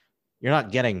 hours, you're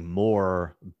not getting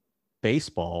more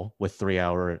baseball with 3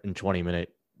 hour and 20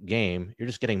 minute game. You're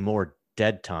just getting more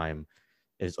dead time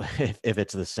is if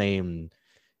it's the same,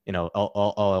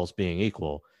 all else being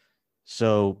equal.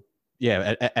 So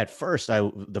yeah, at first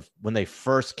when they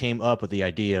first came up with the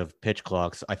idea of pitch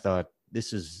clocks, I thought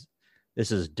this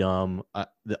is dumb.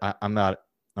 I'm not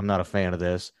a fan of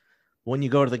this. When you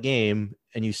go to the game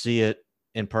and you see it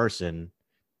in person,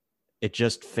 it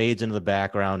just fades into the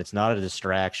background. It's not a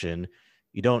distraction.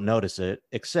 You don't notice it,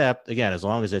 except again, as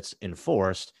long as it's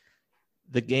enforced,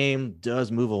 the game does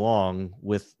move along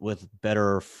with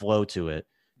better flow to it.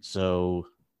 So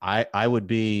I'd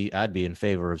be in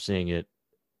favor of seeing it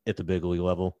at the big league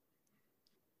level.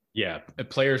 Yeah,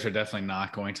 players are definitely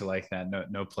not going to like that.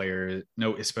 No player,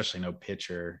 especially no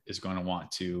pitcher is going to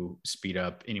want to speed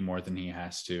up any more than he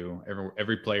has to.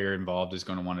 Every player involved is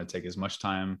going to want to take as much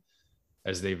time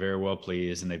as they very well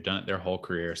please, and they've done it their whole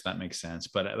career, so that makes sense.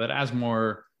 But as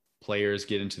more players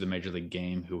get into the major league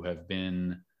game who have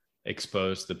been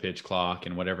exposed to the pitch clock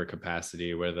in whatever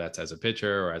capacity, whether that's as a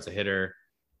pitcher or as a hitter,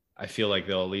 I feel like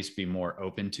they'll at least be more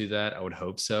open to that. I would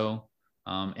hope so.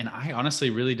 And I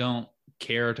honestly really don't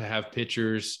care to have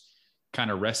pitchers kind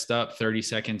of rest up 30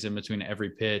 seconds in between every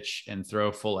pitch and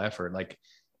throw full effort. Like,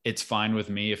 it's fine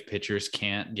with me if pitchers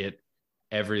can't get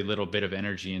every little bit of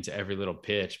energy into every little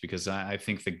pitch, because I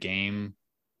think the game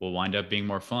will wind up being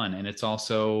more fun. And it's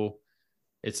also,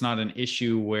 it's not an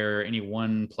issue where any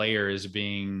one player is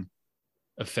being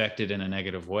affected in a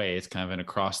negative way. It's kind of an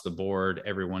across the board,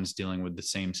 everyone's dealing with the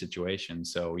same situation.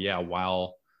 So yeah,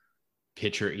 while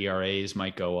pitcher ERAs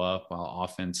might go up, while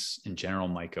offense in general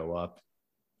might go up,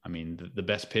 I mean, the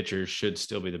best pitchers should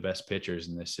still be the best pitchers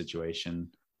in this situation.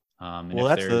 And well,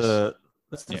 that's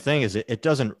the thing is it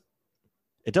doesn't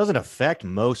affect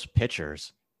most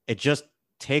pitchers. It just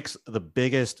takes the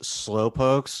biggest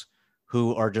slowpokes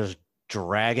who are just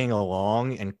dragging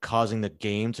along and causing the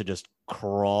game to just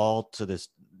crawl to this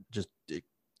just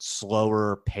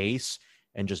slower pace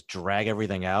and just drag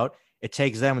everything out. It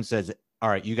takes them and says, all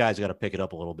right, you guys got to pick it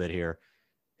up a little bit here.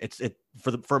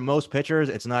 For most pitchers,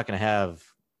 it's not going to have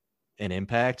an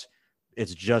impact.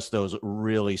 It's just those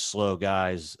really slow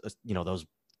guys, those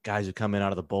guys who come in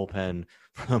out of the bullpen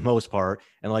for the most part.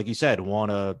 And like you said,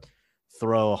 want to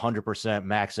throw 100%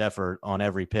 max effort on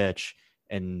every pitch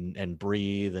and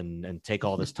breathe and take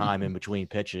all this time in between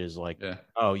pitches. Like,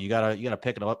 oh, you gotta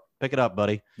pick it up,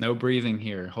 buddy. No breathing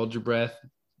here. Hold your breath,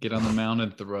 get on the mound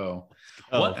and throw.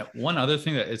 One other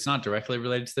thing that it's not directly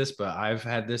related to this, but I've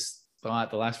had this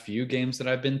thought the last few games that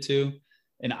I've been to,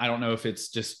 and I don't know if it's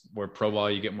just where pro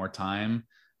ball you get more time,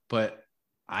 but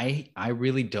I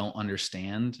really don't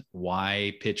understand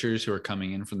why pitchers who are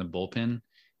coming in from the bullpen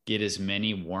get as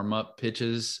many warm-up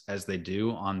pitches as they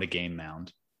do on the game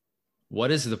mound. What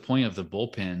is the point of the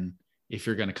bullpen if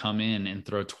you're going to come in and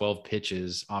throw 12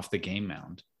 pitches off the game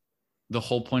mound? The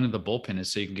whole point of the bullpen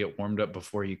is so you can get warmed up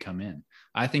before you come in.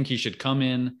 I think you should come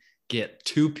in, get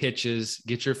 2 pitches,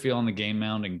 get your feel on the game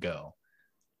mound, and go.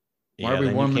 Why are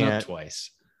we warming up twice?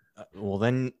 Well,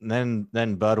 then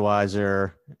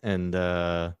Budweiser and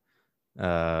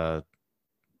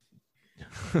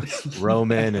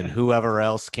Roman and whoever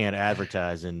else can't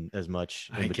advertise in as much.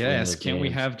 I guess. Can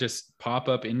we have just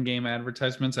pop-up in-game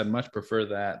advertisements? I'd much prefer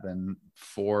that than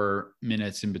 4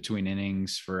 minutes in between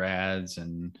innings for ads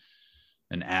and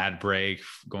an ad break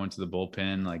going to the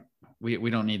bullpen. Like we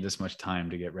don't need this much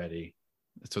time to get ready.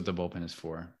 That's what the bullpen is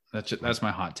for. That's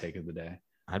my hot take of the day.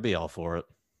 I'd be all for it.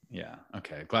 Yeah.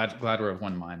 Okay. Glad we're of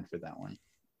one mind for that one.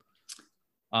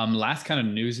 Last kind of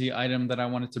newsy item that I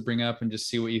wanted to bring up and just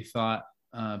see what you thought,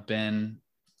 Ben,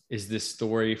 is this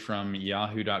story from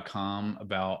yahoo.com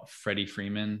about Freddie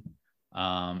Freeman.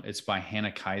 It's by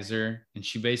Hannah Kaiser, and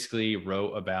she basically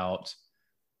wrote about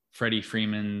Freddie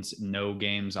Freeman's no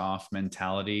games off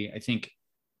mentality. I think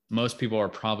most people are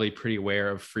probably pretty aware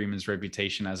of Freeman's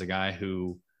reputation as a guy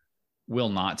who will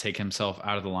not take himself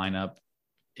out of the lineup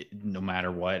no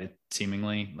matter what,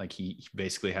 seemingly. Like he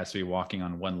basically has to be walking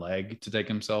on one leg to take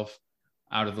himself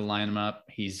out of the lineup.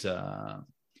 He's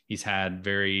had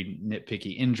very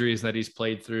nitpicky injuries that he's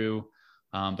played through.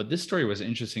 But this story was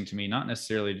interesting to me, not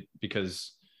necessarily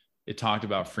because it talked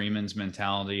about Freeman's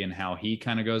mentality and how he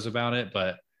kind of goes about it,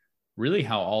 but really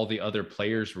how all the other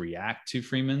players react to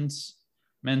Freeman's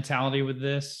mentality with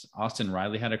this. Austin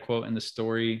Riley had a quote in the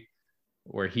story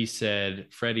where he said,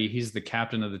 Freddie, he's the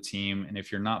captain of the team, and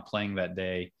if you're not playing that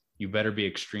day, you better be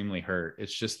extremely hurt.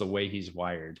 It's just the way he's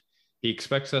wired. He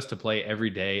expects us to play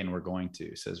every day, and we're going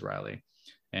to, says Riley.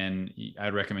 And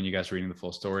I'd recommend you guys reading the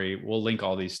full story. We'll link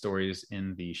all these stories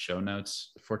in the show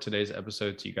notes for today's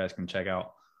episode, so you guys can check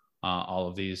out all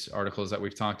of these articles that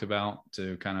we've talked about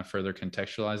to kind of further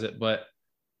contextualize it. But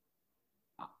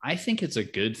I think it's a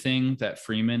good thing that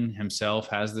Freeman himself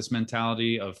has this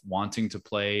mentality of wanting to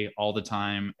play all the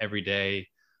time, every day,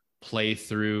 play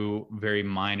through very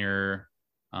minor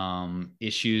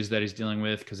issues that he's dealing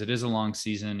with, because it is a long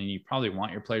season and you probably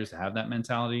want your players to have that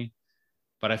mentality.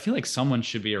 But I feel like someone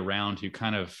should be around who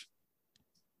kind of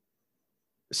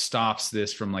stops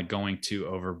this from like going too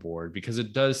overboard, because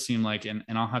it does seem like, and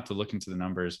I'll have to look into the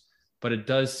numbers, but it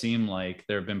does seem like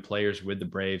there have been players with the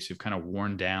Braves who've kind of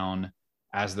worn down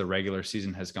as the regular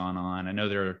season has gone on. I know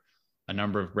there are a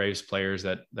number of Braves players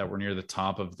that were near the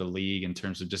top of the league in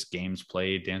terms of just games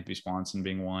played, Dansby Swanson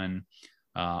being one.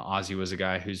 Ozzie was a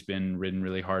guy who's been ridden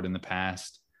really hard in the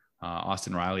past.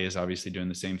 Austin Riley is obviously doing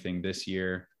the same thing this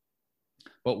year.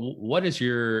 But what is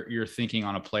your thinking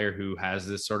on a player who has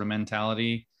this sort of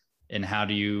mentality, and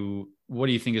what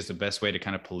do you think is the best way to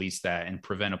kind of police that and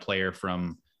prevent a player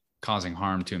from causing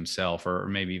harm to himself or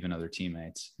maybe even other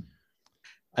teammates?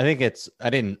 I think I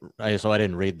didn't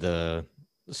read the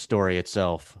story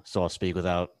itself, so I'll speak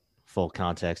without full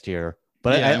context here.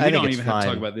 But yeah, I we don't think even have to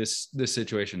talk about this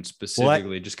situation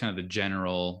specifically, just kind of the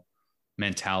general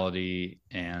mentality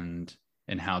and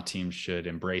how teams should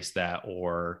embrace that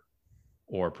or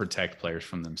protect players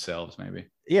from themselves, maybe.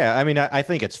 Yeah, I mean, I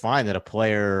think it's fine that a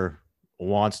player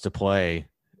wants to play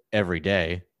every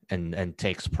day and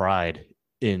takes pride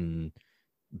in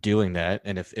doing that.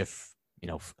 And if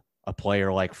a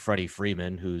player like Freddie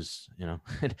Freeman, who's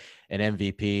an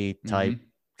MVP type Mm-hmm.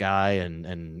 guy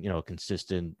and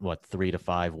consistent 3 to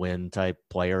 5 win type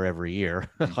player every year,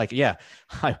 Mm-hmm. like yeah,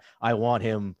 I want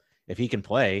him if he can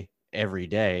play every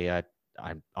day.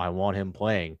 I want him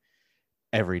playing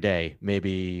every day.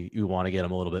 Maybe you want to get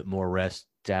him a little bit more rest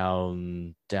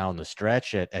down the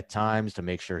stretch at times to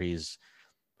make sure he's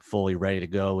fully ready to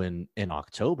go in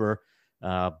October.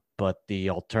 But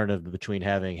the alternative between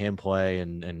having him play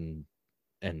and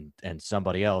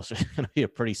somebody else is going to be a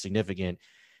pretty significant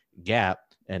gap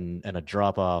and a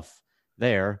drop off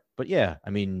there. But yeah,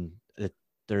 I mean,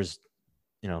 there's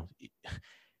you know,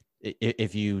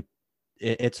 if you,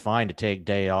 it's fine to take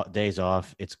days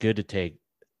off. It's good to take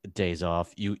days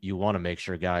off. You want to make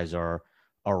sure guys are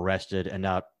rested and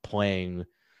not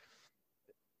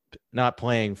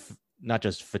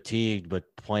just fatigued, but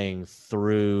playing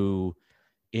through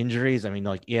injuries. I mean,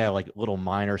 like, yeah, like little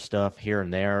minor stuff here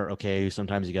and there. Okay,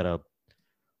 sometimes you got to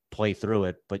play through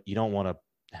it, but you don't want to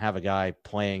have a guy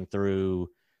playing through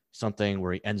something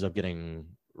where he ends up getting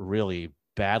really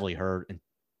badly hurt and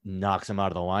knocks him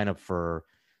out of the lineup for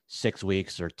 6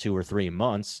 weeks or 2 or 3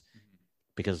 months.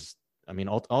 Because I mean,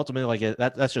 ultimately, like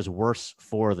that's just worse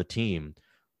for the team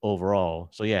overall.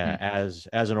 So yeah, as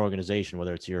an organization,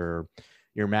 whether it's your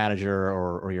manager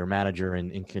or your manager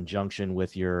in conjunction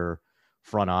with your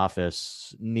front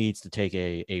office, needs to take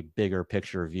a bigger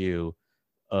picture view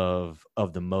of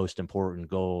the most important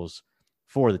goals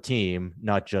for the team,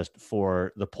 not just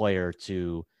for the player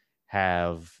to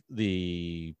have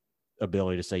the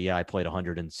ability to say, yeah, I played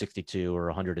 162 or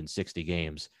 160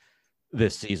 games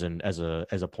this season as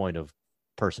a point of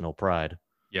personal pride.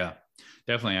 Yeah,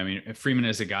 definitely. I mean, Freeman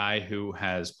is a guy who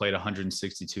has played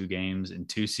 162 games in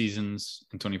 2 seasons,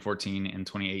 in 2014 and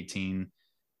 2018.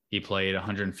 He played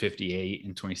 158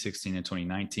 in 2016 and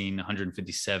 2019,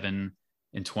 157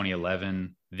 in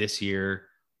 2011. This year,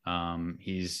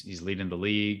 he's leading the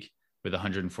league with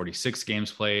 146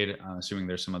 games played. Assuming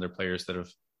there's some other players that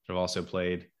have also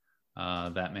played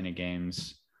that many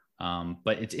games.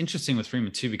 But it's interesting with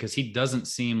Freeman too, because he doesn't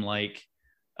seem like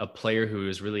a player who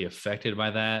is really affected by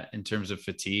that in terms of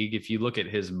fatigue. If you look at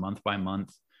his month by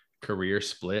month career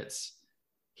splits,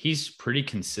 he's pretty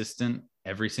consistent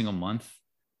every single month.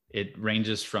 It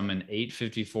ranges from an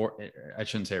 854. I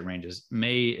shouldn't say it ranges.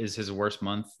 May is his worst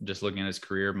month, just looking at his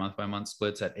career month by month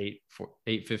splits at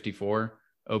 854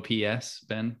 OPS,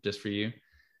 Ben, just for you.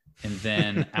 And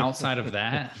then outside of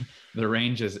that, the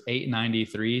range is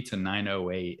 893 to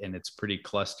 908, and it's pretty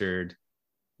clustered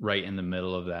right in the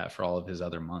middle of that for all of his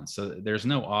other months. So there's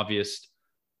no obvious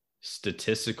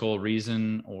statistical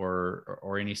reason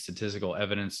or any statistical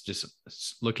evidence just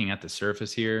looking at the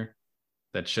surface here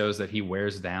that shows that he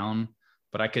wears down.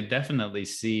 But I could definitely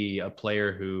see a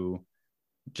player who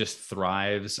just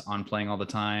thrives on playing all the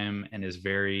time and is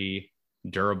very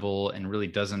durable and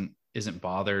really isn't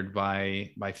bothered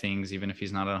by things, even if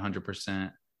he's not at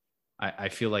 100%. I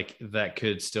feel like that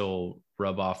could still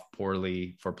rub off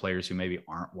poorly for players who maybe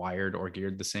aren't wired or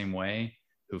geared the same way,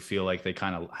 who feel like they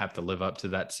kind of have to live up to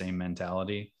that same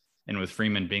mentality. And with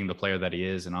Freeman being the player that he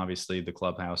is, and obviously the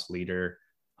clubhouse leader,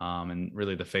 and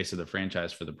really the face of the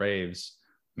franchise for the Braves,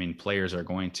 I mean, players are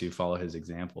going to follow his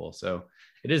example. So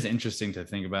it is interesting to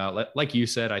think about. Like you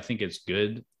said, I think it's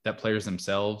good that players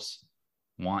themselves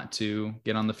want to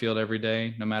get on the field every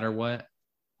day, no matter what.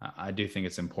 I do think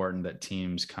it's important that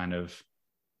teams kind of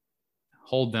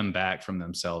hold them back from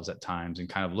themselves at times and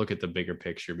kind of look at the bigger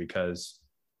picture, because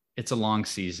it's a long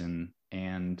season.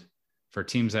 And for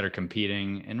teams that are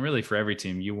competing, and really for every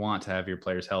team, you want to have your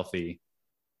players healthy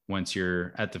once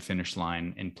you're at the finish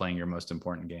line and playing your most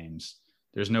important games.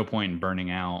 There's no point in burning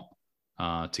out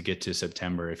to get to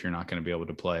September if you're not going to be able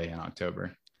to play in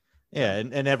October. Yeah,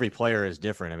 and every player is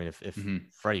different. I mean, if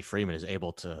Freddie Freeman is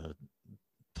able to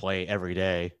play every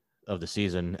day of the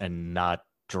season and not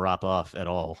drop off at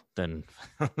all, then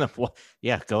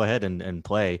yeah, go ahead and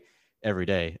play every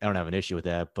day. I don't have an issue with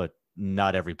that, but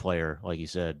not every player, like you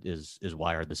said, is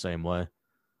wired the same way.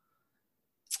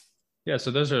 Yeah,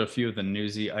 so those are a few of the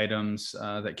newsy items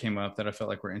that came up that I felt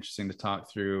like were interesting to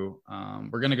talk through.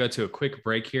 We're going to go to a quick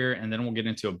break here, and then we'll get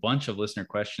into a bunch of listener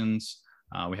questions.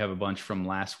 We have a bunch from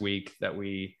last week that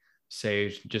we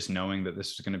saved, just knowing that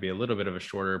this is going to be a little bit of a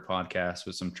shorter podcast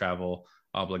with some travel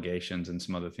obligations and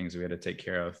some other things we had to take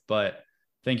care of. But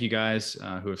thank you guys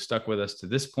who have stuck with us to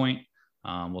this point.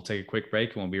 We'll take a quick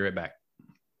break and we'll be right back.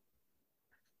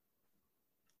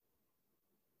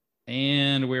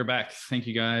 And we're back. Thank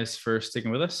you guys for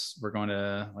sticking with us. We're going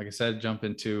to, like I said, jump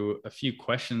into a few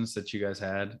questions that you guys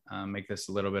had, make this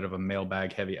a little bit of a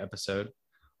mailbag heavy episode.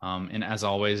 And as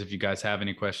always, if you guys have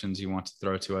any questions you want to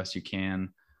throw to us, you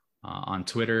can on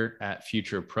Twitter at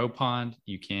FutureProPod.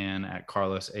 You can at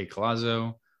Carlos A.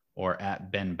 Colazo or at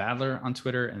Ben Badler on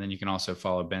Twitter. And then you can also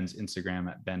follow Ben's Instagram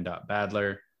at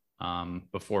ben.badler.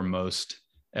 Before most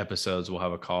episodes, we'll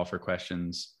have a call for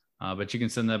questions, but you can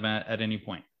send them at any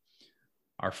point.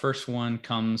 Our first one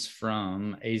comes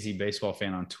from AZ Baseball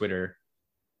Fan on Twitter.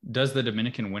 Does the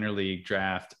Dominican Winter League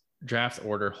draft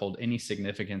order hold any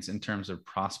significance in terms of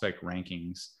prospect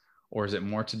rankings, or is it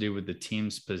more to do with the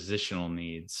team's positional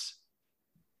needs?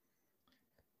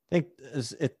 I think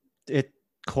it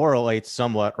correlates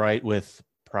somewhat, right, with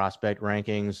prospect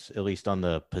rankings, at least on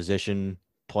the position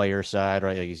player side,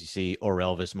 right? Like you see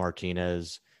Orelvis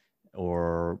Martinez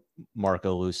or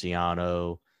Marco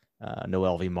Luciano,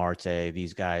 Noelvi Marte.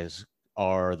 These guys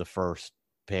are the first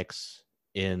picks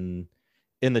in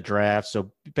the draft.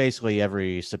 So basically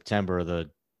every September, the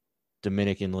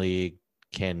Dominican League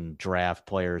can draft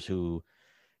players who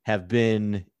have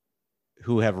reached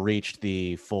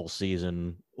the full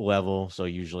season level. So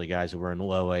usually guys who are in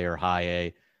low A or high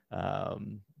A,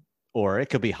 or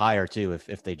it could be higher too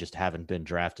if they just haven't been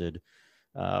drafted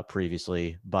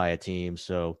previously by a team.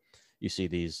 So you see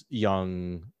these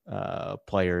young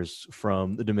players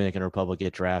from the Dominican Republic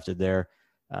get drafted there.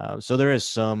 So there is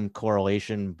some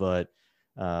correlation, but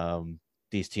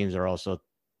these teams are also,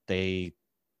 they're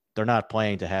not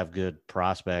playing to have good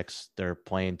prospects. They're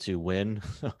playing to win.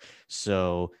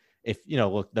 So if,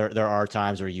 look, there are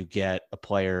times where you get a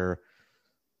player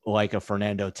like a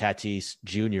Fernando Tatis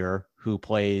Jr. who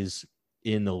plays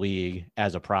in the league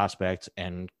as a prospect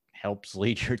and helps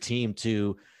lead your team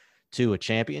to a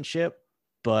championship.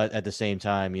 But at the same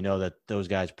time, you know that those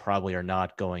guys probably are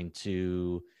not going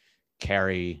to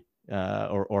carry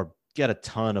or get a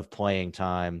ton of playing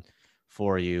time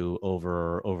for you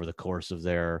over the course of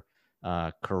their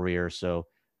career. So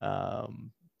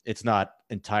it's not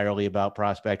entirely about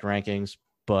prospect rankings,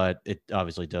 but it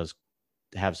obviously does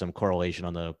have some correlation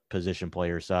on the position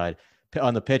player side.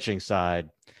 On the pitching side,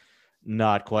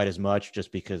 not quite as much,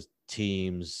 just because the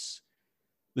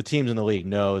teams in the league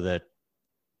know that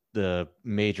the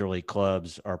major league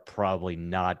clubs are probably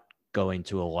not going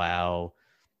to allow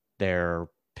their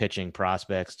pitching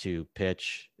prospects to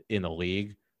pitch in the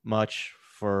league much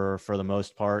for the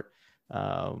most part.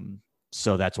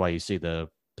 So that's why you see the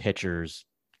pitchers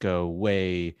go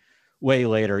way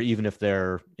later. Even if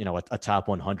they're, a top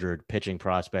 100 pitching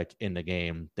prospect in the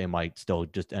game, they might still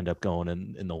just end up going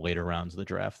in the later rounds of the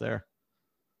draft there.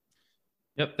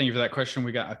 Yep. Thank you for that question.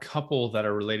 We got a couple that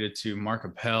are related to Mark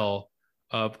Appel.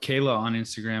 Kayla on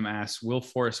Instagram asks, will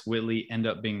Forrest Whitley end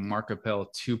up being Mark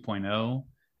Appel 2.0?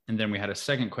 And then we had a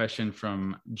second question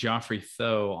from Joffrey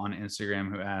Tho on Instagram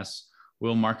who asks,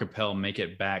 will Mark Appel make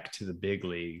it back to the big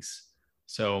leagues?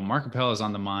 So Mark Appel is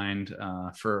on the mind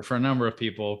for a number of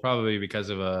people, probably because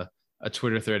of a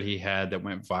Twitter thread he had that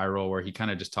went viral where he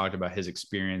kind of just talked about his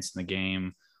experience in the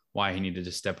game, why he needed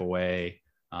to step away.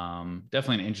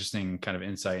 Definitely an interesting kind of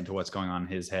insight into what's going on in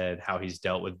his head, how he's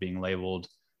dealt with being labeled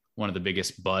one of the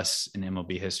biggest busts in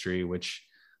MLB history, which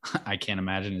I can't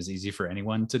imagine is easy for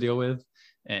anyone to deal with.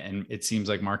 And it seems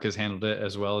like Mark has handled it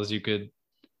as well as you could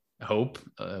hope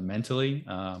mentally.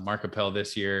 Mark Appel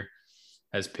this year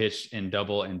has pitched in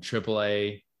Double and Triple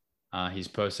A. He's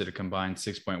posted a combined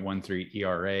 6.13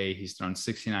 ERA. He's thrown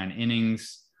 69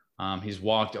 innings. He's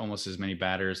walked almost as many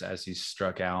batters as he's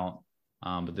struck out.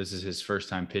 But this is his first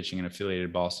time pitching in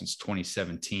affiliated ball since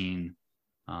 2017.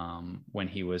 When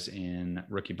he was in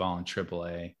rookie ball in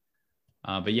AAA.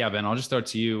 But yeah, Ben, I'll just throw it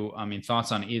to you. I mean,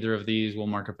 thoughts on either of these? Will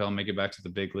Mark Appel make it back to the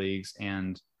big leagues?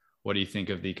 And what do you think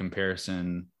of the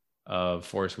comparison of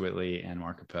Forrest Whitley and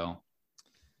Mark Appel?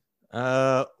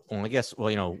 Well, I guess,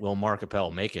 will Mark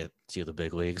Appel make it to the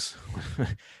big leagues?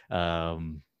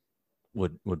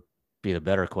 Would be the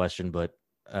better question, but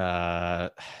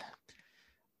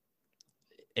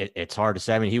it's hard to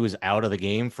say. I mean, he was out of the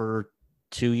game for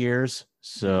 2 years,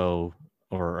 so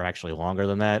or actually longer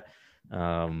than that.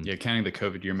 Counting the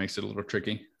COVID year makes it a little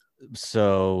tricky.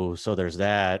 So there's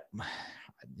that.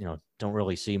 Don't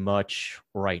really see much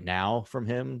right now from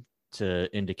him to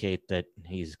indicate that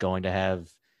he's going to have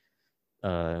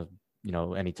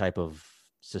any type of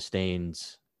sustained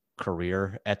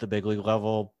career at the big league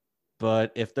level.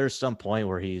 But if there's some point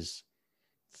where he's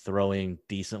throwing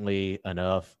decently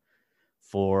enough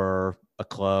for a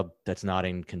club that's not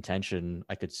in contention,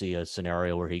 I could see a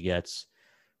scenario where he gets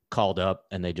called up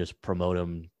and they just promote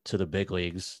him to the big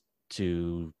leagues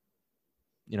to,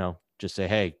 just say,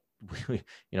 hey,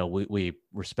 we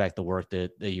respect the work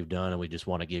that you've done, and we just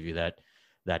want to give you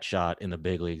that shot in the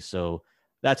big leagues. So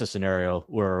that's a scenario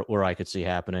where I could see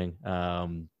happening.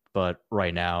 But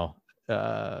right now,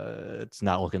 it's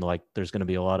not looking like there's going to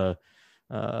be a lot of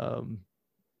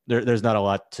there's not a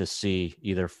lot to see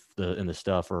either in the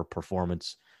stuff or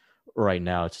performance right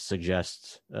now to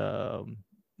suggest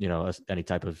any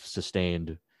type of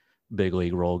sustained big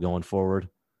league role going forward.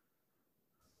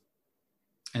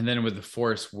 And then with the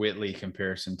Forrest Whitley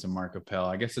comparison to Mark Appel,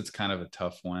 I guess it's kind of a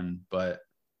tough one, but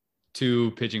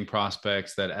two pitching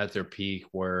prospects that at their peak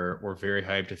were very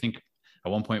hyped. I think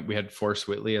at one point we had Forrest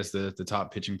Whitley as the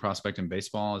top pitching prospect in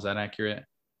baseball. Is that accurate?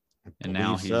 And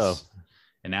now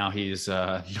he's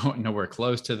nowhere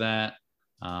close to that.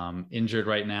 Injured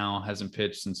right now, hasn't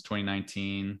pitched since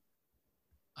 2019.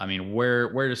 I mean,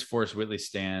 where does Forrest Whitley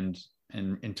stand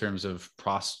in terms of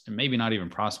maybe not even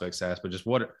prospect stats, but just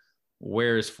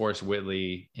where is Forrest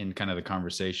Whitley in kind of the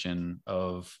conversation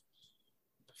of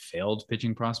failed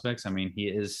pitching prospects? I mean, he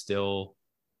is still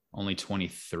only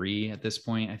 23 at this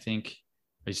point, I think.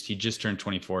 He just turned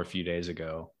 24 a few days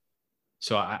ago.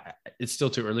 So it's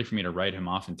still too early for me to write him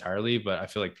off entirely, but I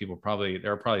feel like there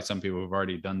are probably some people who've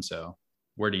already done so.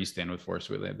 Where do you stand with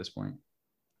Forrest Whitley at this point?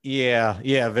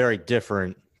 Yeah, very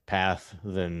different path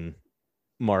than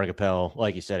Mark Appel.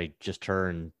 Like you said, he just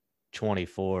turned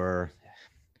 24.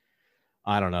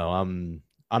 I don't know.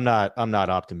 I'm not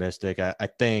optimistic. I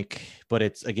think, but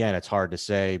it's hard to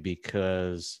say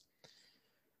because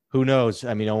who knows?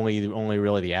 I mean, only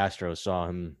really the Astros saw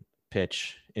him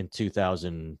pitch in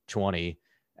 2020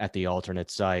 at the alternate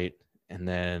site, and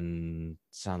then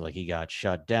it sounds like he got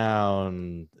shut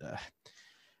down.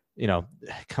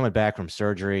 Coming back from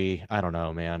surgery, I don't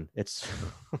know, man. It's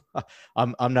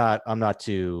I'm not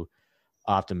too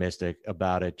optimistic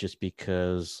about it just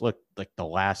because look, like the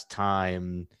last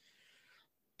time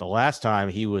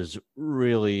he was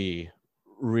really,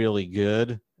 really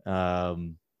good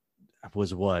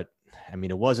was what? I mean,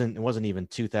 it wasn't even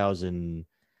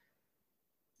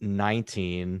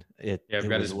 2019. I've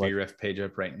got his BREF page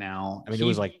up right now. I mean, it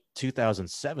was like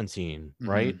 2017,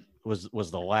 right? Was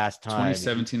the last time.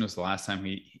 2017 was the last time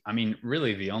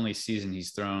really the only season he's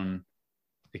thrown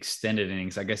extended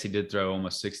innings. I guess he did throw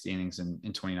almost 60 innings in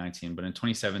 2019, but in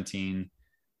 2017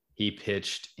 he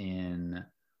pitched in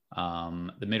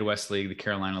the Midwest League, the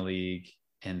Carolina League,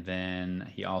 and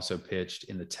then he also pitched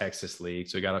in the Texas League.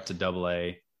 So he got up to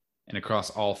AA, and across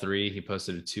all three he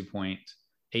posted a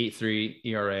 2.83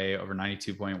 ERA over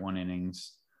 92.1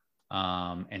 innings.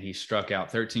 And he struck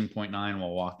out 13.9 while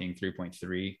walking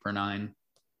 3.3 per 9.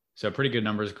 So pretty good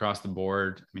numbers across the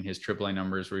board. I mean, his AAA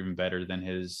numbers were even better than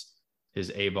his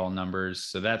A-ball numbers.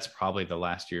 So that's probably the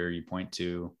last year you point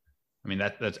to. I mean,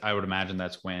 that's I would imagine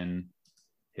that's when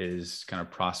his kind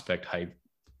of prospect hype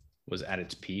was at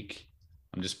its peak.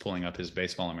 I'm just pulling up his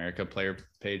Baseball America player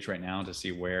page right now to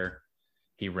see where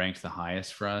he ranked the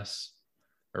highest for us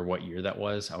or what year that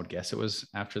was. I would guess it was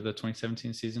after the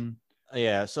 2017 season.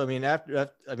 Yeah. So, I mean,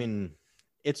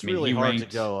 it's really hard to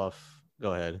go off.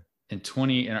 Go ahead.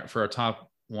 For our top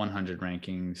 100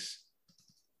 rankings,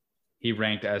 he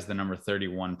ranked as the number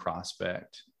 31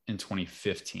 prospect in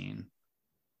 2015.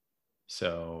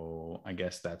 So I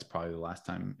guess that's probably the last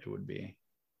time it would be.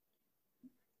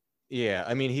 Yeah.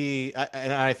 I mean,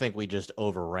 I think we just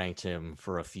overranked him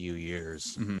for a few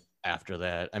years after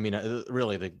that. I mean,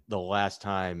 really the last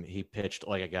time he pitched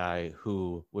like a guy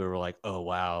who we were like, oh,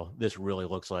 wow, this really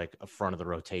looks like a front of the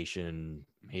rotation,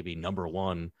 maybe number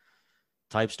one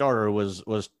type starter was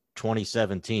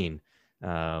 2017.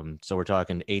 So we're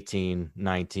talking 18,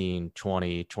 19,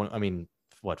 20. I mean,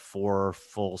 what, 4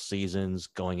 full seasons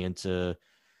going into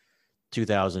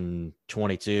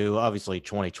 2022. Obviously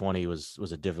 2020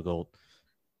 was a difficult,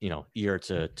 year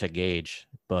to gauge,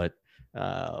 but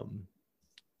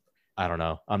I don't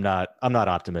know. I'm not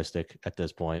optimistic at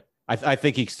this point. I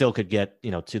think he still could get,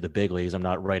 to the big leagues. I'm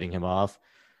not writing him off,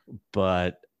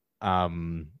 but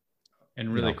and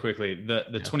really quickly, the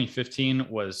 2015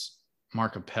 was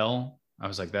Mark Appel. I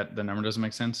was like, the number doesn't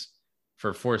make sense.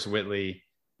 For Forrest Whitley,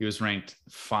 he was ranked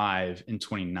 5 in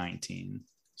 2019.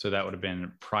 So that would have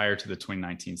been prior to the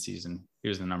 2019 season. He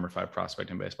was the number 5 prospect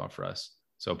in baseball for us.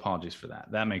 So apologies for that.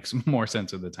 That makes more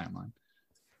sense of the timeline.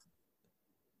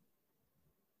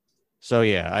 So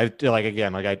yeah, I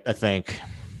think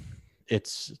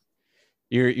it's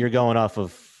you're going off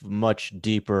of much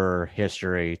deeper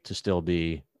history to still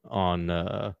be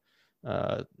on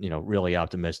really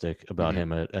optimistic about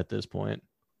him at this point.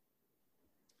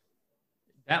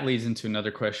 That leads into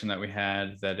another question that we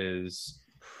had that is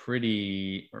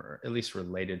pretty, or at least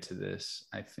related to this.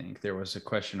 I think there was a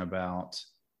question about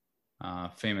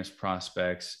famous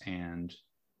prospects. And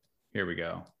here we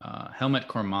go. Helmet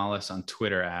Cormalis on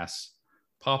Twitter asks,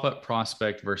 pop-up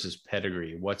prospect versus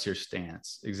pedigree. What's your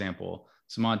stance? Example,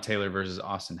 Samad Taylor versus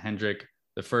Austin Hendrick.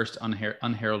 The first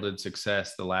unheralded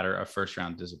success, the latter a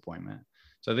first-round disappointment.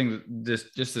 So I think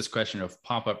this question of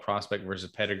pop-up prospect versus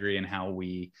pedigree and how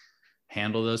we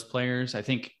handle those players, I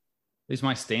think at least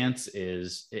my stance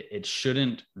is it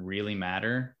shouldn't really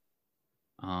matter.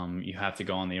 You have to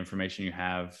go on the information you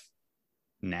have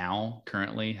now,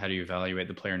 currently. How do you evaluate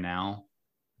the player now?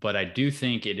 But I do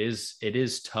think it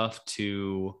is tough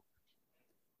to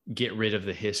get rid of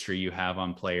the history you have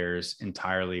on players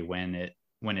entirely when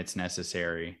it's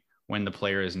necessary, when the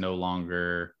player is no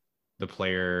longer the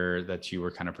player that you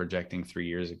were kind of projecting 3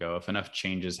 years ago. If enough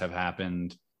changes have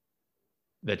happened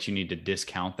that you need to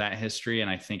discount that history. And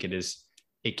I think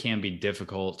it can be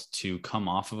difficult to come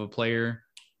off of a player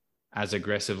as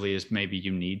aggressively as maybe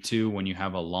you need to when you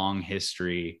have a long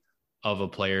history of a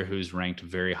player who's ranked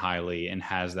very highly and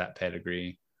has that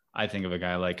pedigree. I think of a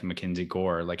guy like Mackenzie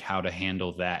Gore, like how to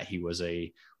handle that. He was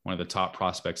one of the top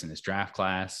prospects in his draft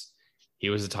class. He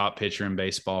was a top pitcher in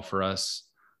baseball for us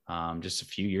just a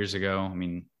few years ago. I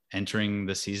mean, entering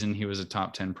the season, he was a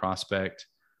top 10 prospect.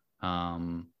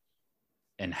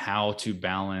 And how to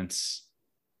balance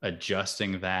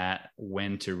adjusting that,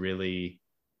 when to really,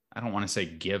 I don't want to say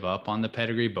give up on the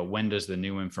pedigree, but when does the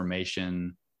new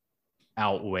information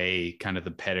outweigh kind of the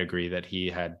pedigree that he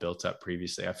had built up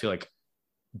previously? I feel like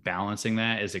balancing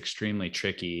that is extremely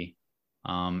tricky.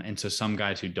 And so some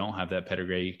guys who don't have that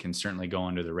pedigree can certainly go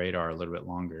under the radar a little bit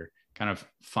longer. Kind of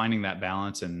finding that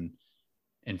balance and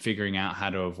figuring out how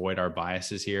to avoid our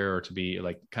biases here, or to be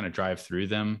like kind of drive through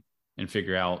them and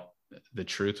figure out the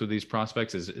truth with these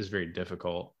prospects is very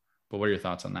difficult. But what are your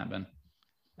thoughts on that, Ben?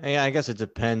 Yeah, I guess it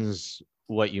depends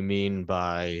what you mean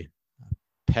by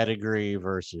pedigree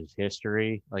versus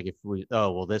history. Like if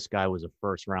this guy was a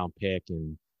first round pick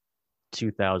in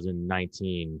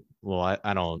 2019. Well,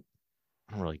 I don't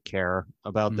really care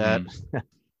about that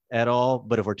at all.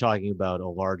 But if we're talking about a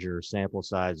larger sample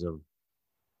size of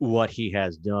what he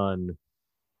has done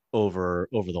over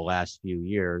the last few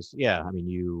years, yeah, I mean,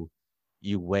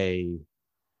 you weigh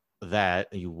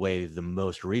that, you weigh the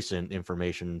most recent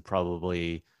information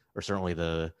probably, or certainly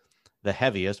the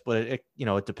heaviest, but it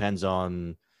depends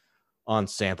on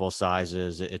sample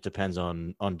sizes. It depends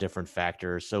on different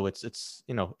factors. So it's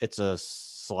a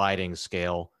sliding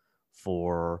scale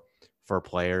for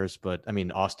players. But I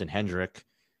mean, Austin Hendrick,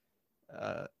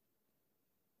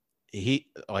 he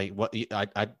like what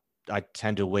I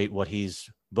tend to weight what he's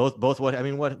both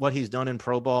what he's done in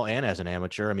pro ball and as an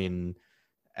amateur. I mean,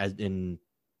 as in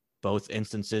both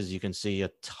instances, you can see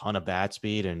a ton of bat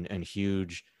speed and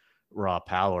huge raw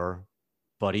power.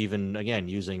 But even again,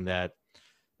 using that,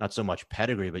 not so much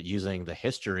pedigree, but using the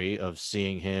history of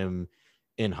seeing him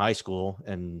in high school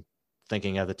and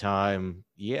thinking at the time,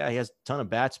 yeah, he has a ton of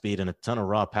bat speed and a ton of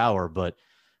raw power, but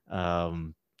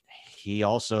he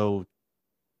also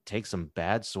takes some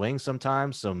bad swings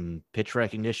sometimes, some pitch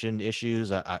recognition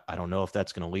issues. I don't know if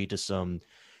that's going to lead to some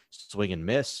swing and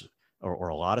miss or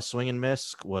a lot of swing and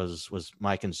miss was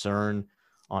my concern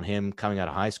on him coming out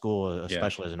of high school,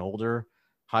 especially as an older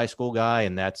high school guy.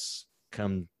 And that's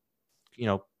come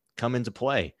into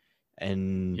play.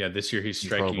 And this year he's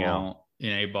striking out in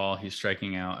A ball. He's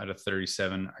striking out at a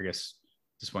 37. I guess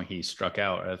at this point he struck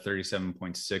out at a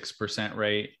 37.6%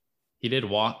 rate. He did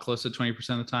walk close to 20%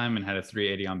 of the time and had a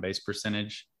 380 on base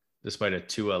percentage, despite a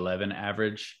 211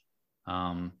 average.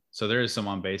 So there is some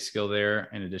on base skill there,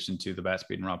 in addition to the bat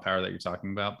speed and raw power that you're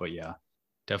talking about. But yeah,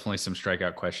 definitely some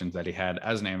strikeout questions that he had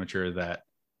as an amateur that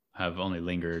have only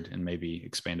lingered and maybe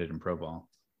expanded in pro ball.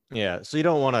 Yeah. So you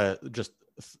don't want to just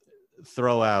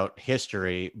throw out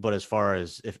history, but as far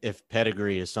as if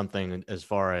pedigree is something, as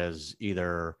far as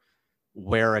either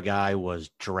where a guy was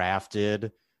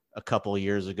drafted a couple of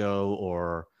years ago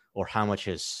or how much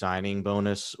his signing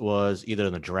bonus was either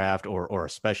in the draft or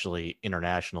especially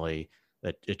internationally,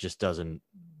 that it just doesn't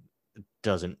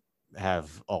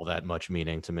have all that much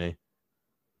meaning to me.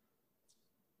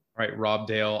 All right. Rob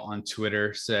Dale on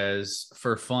Twitter says,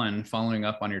 for fun, following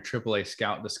up on your AAA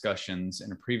scout discussions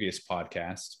in a previous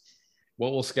podcast,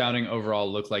 what will scouting overall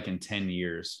look like in 10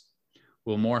 years?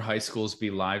 Will more high schools be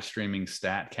live streaming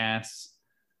StatCasts?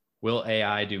 Will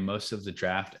AI do most of the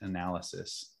draft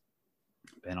analysis?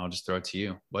 Ben, I'll just throw it to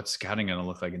you. What's scouting going to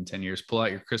look like in 10 years? Pull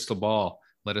out your crystal ball.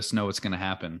 Let us know what's going to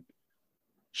happen.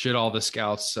 Should all the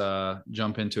scouts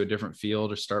jump into a different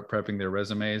field or start prepping their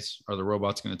resumes? Are the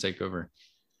robots going to take over?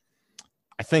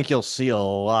 I think you'll see a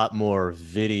lot more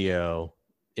video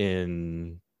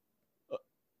in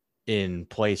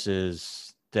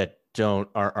places that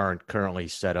aren't currently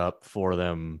set up for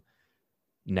them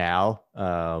now.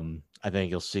 I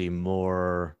think you'll see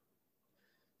some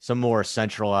more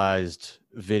centralized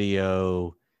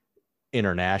video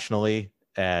internationally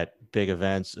at big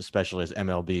events, especially as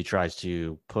MLB tries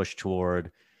to push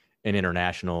toward an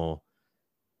international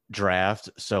draft.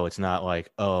 So it's not like,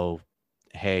 oh,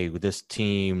 hey, this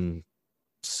team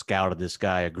scouted this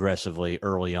guy aggressively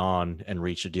early on and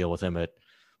reached a deal with him at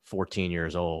 14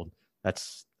 years old.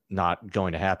 That's not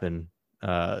going to happen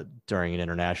during an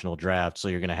international draft. So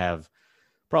you're going to have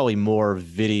probably more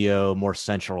video, more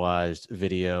centralized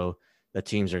video that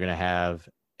teams are going to have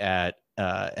at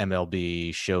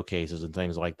MLB showcases and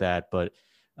things like that. But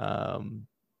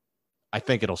I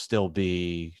think it'll still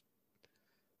be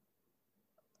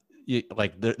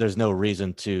like there's no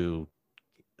reason to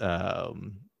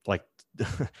like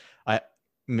I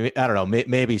don't know,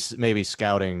 maybe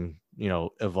scouting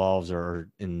evolves or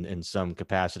in some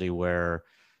capacity where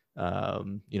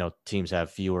teams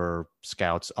have fewer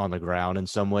scouts on the ground in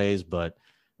some ways, but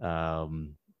I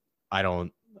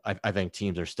think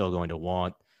teams are still going to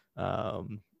want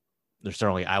there's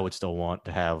certainly, I would still want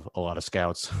to have a lot of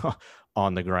scouts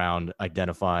on the ground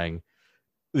identifying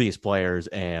these players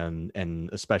and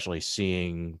especially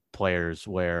seeing players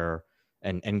where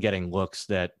and getting looks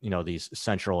that these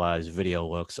centralized video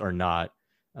looks are not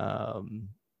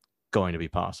going to be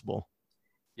possible.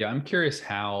 Yeah, I'm curious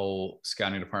how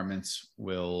scouting departments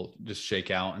will just shake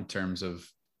out in terms of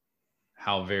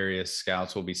how various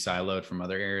scouts will be siloed from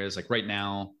other areas. Like right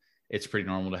now, it's pretty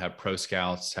normal to have pro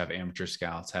scouts, have amateur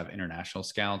scouts, have international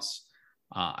scouts.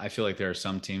 I feel like there are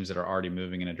some teams that are already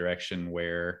moving in a direction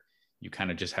where you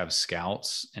kind of just have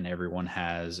scouts and everyone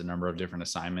has a number of different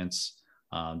assignments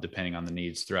depending on the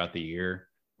needs throughout the year,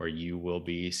 where you will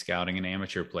be scouting an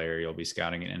amateur player, you'll be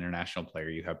scouting an international player,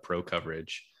 you have pro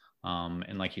coverage.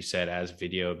 And like you said, as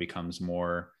video becomes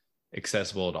more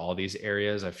accessible to all these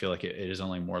areas, I feel like it is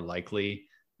only more likely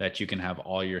that you can have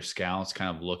all your scouts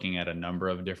kind of looking at a number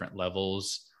of different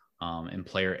levels and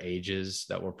player ages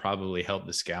that will probably help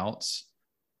the scouts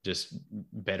just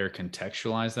better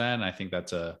contextualize that. And I think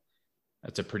that's a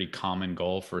pretty common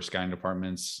goal for scouting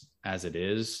departments as it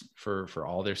is for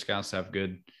all their scouts to have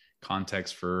good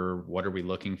context for what are we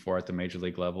looking for at the major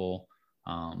league level,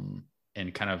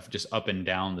 and kind of just up and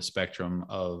down the spectrum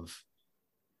of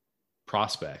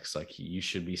prospects. Like you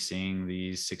should be seeing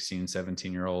these 16,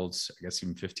 17-year-olds, I guess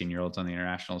even 15-year-olds on the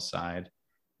international side.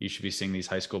 You should be seeing these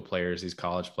high school players, these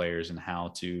college players, and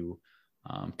how to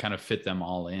kind of fit them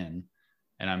all in.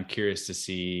 And I'm curious to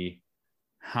see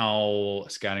how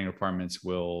scouting departments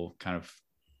will kind of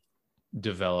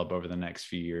develop over the next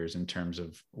few years in terms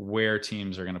of where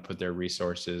teams are going to put their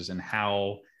resources and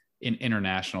how an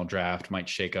international draft might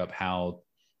shake up how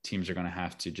teams are going to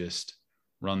have to just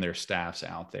run their staffs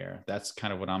out there. That's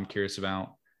kind of what I'm curious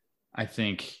about. I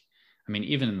mean,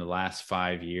 even in the last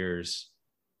 5 years,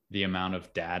 the amount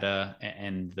of data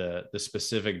and the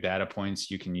specific data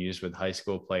points you can use with high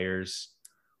school players,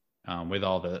 with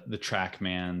all the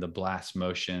TrackMan, the blast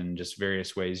motion, just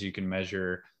various ways you can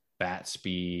measure bat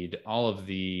speed, all of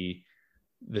the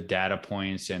data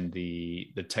points and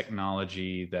the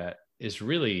technology that is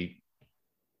really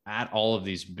at all of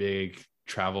these big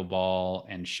travel ball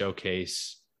and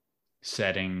showcase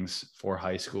settings for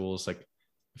high schools. Like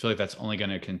I feel like that's only going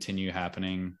to continue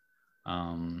happening.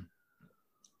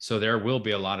 So there will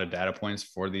be a lot of data points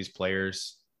for these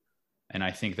players. And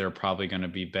I think there are probably going to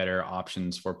be better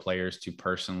options for players to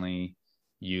personally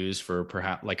use for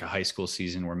perhaps like a high school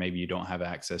season where maybe you don't have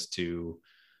access to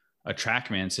a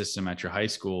TrackMan system at your high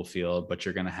school field, but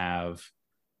you're going to have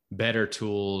better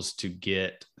tools to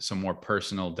get some more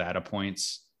personal data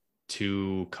points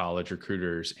to college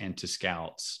recruiters and to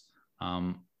scouts.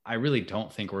 I really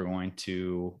don't think we're going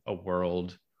to a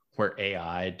world where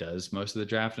AI does most of the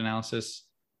draft analysis.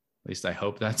 At least I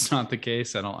hope that's not the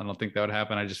case. I don't think that would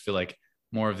happen. I just feel like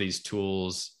more of these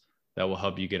tools that will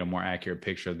help you get a more accurate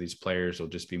picture of these players will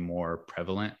just be more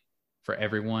prevalent for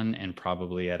everyone and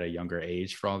probably at a younger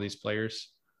age for all these players.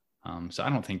 So I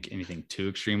don't think anything too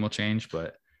extreme will change,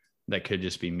 but that could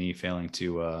just be me failing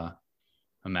to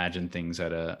imagine things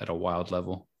at a wild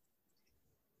level.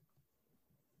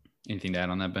 Anything to add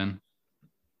on that, Ben?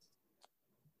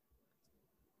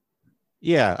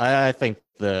 Yeah, I think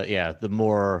the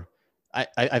more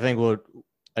I think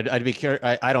I'd be curious.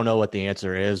 I don't know what the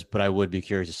answer is, but I would be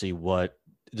curious to see what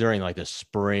during like the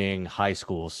spring high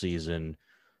school season,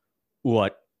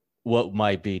 what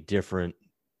might be different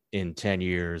in 10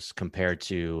 years compared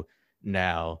to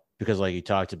now. Because like you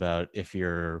talked about, if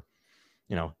you're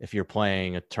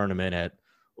playing a tournament at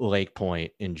Lake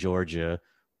Point in Georgia,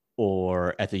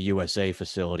 or at the USA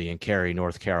facility in Cary,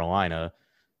 North Carolina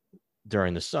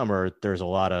during the summer, there's a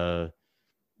lot of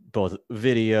both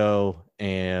video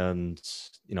and,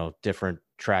 different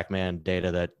TrackMan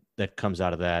data that comes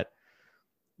out of that.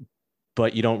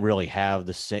 But you don't really have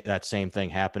that same thing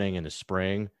happening in the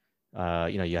spring.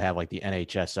 You have like the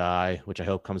NHSI, which I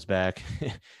hope comes back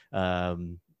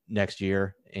next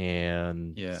year.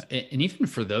 And yeah, and even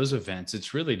for those events,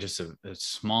 it's really just a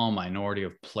small minority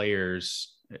of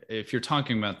players. If you're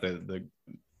talking about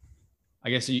I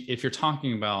guess if you're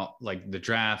talking about like the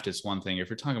draft, it's one thing. If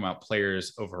you're talking about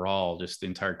players overall, just the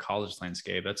entire college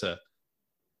landscape, it's an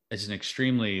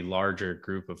extremely larger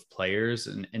group of players.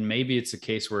 And maybe it's a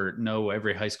case where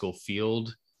every high school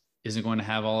field isn't going to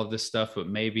have all of this stuff, but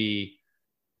maybe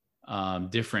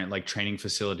different like training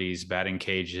facilities, batting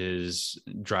cages,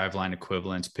 driveline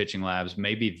equivalents, pitching labs,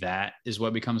 maybe that is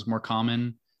what becomes more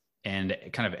common. And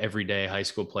kind of everyday high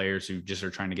school players who just are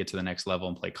trying to get to the next level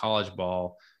and play college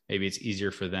ball, maybe it's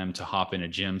easier for them to hop in a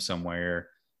gym somewhere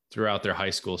throughout their high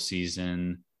school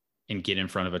season and get in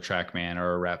front of a TrackMan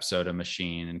or a Rapsodo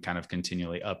machine and kind of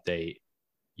continually update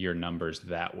your numbers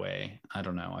that way. I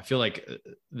don't know. I feel like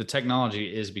the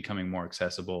technology is becoming more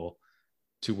accessible.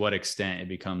 To what extent it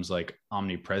becomes like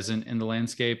omnipresent in the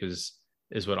landscape is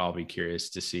what I'll be curious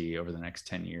to see over the next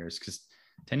 10 years. Because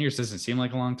 10 years doesn't seem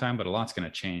like a long time, but a lot's going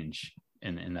to change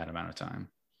in that amount of time.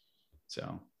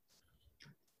 So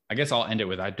I guess I'll end it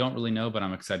with, I don't really know, but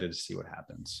I'm excited to see what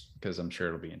happens because I'm sure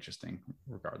it'll be interesting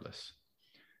regardless.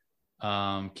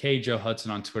 K. Joe Hudson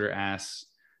on Twitter asks,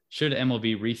 should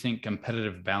MLB rethink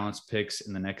competitive balance picks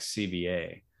in the next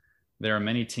CBA? There are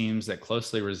many teams that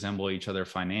closely resemble each other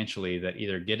financially that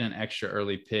either get an extra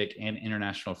early pick and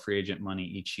international free agent money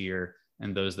each year,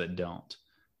 and those that don't.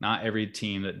 Not every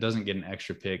team that doesn't get an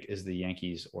extra pick is the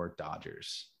Yankees or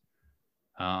Dodgers.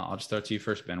 I'll just throw it to you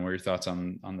first, Ben. What are your thoughts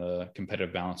on the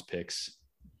competitive balance picks?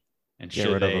 And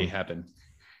should they happen?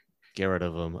 Get rid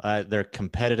of them. They're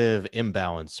competitive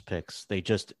imbalance picks. They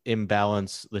just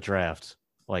imbalance the draft,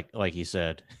 like you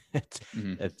said.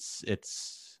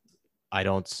 It's. I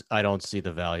don't see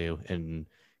the value in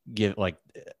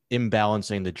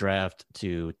imbalancing the draft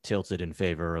to tilt it in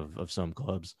favor of some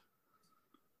clubs.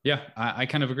 Yeah, I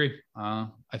kind of agree. I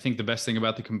think the best thing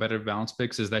about the competitive balance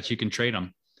picks is that you can trade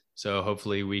them. So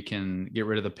hopefully we can get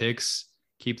rid of the picks,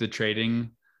 keep the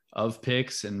trading of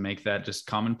picks, and make that just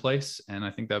commonplace. And I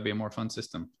think that'd be a more fun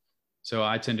system. So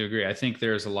I tend to agree. I think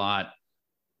there's a lot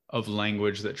of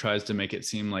language that tries to make it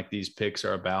seem like these picks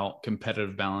are about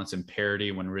competitive balance and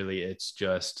parity when really it's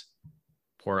just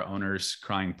poor owners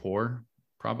crying poor,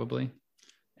 probably,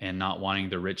 and not wanting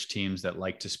the rich teams that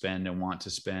like to spend and want to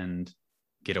spend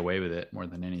get away with it more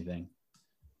than anything.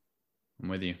 I'm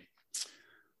with you.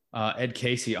 Ed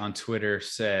Casey on Twitter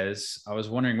says, I was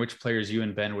wondering which players you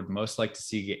and Ben would most like to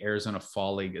see get Arizona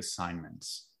Fall League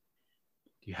assignments.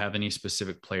 Do you have any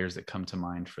specific players that come to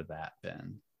mind for that,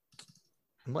 Ben?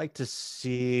 I'd like to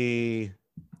see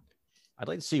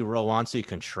Roansy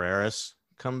Contreras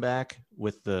come back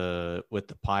with the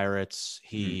Pirates.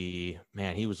 He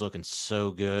was looking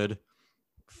so good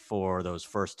for those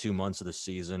first 2 months of the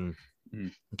season.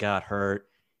 Got hurt,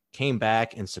 came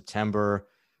back in September.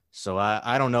 So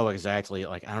I don't know exactly.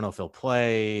 I don't know if he'll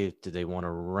play. Did they want to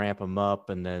ramp him up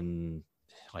and then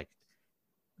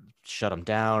shut him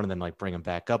down and then bring him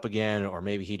back up again? Or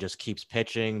maybe he just keeps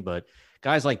pitching, but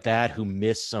guys like that who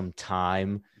miss some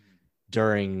time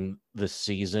during the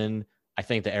season, I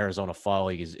think the Arizona Fall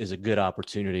League is a good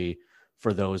opportunity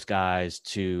for those guys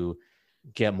to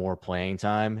get more playing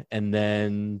time. And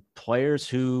then players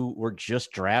who were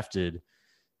just drafted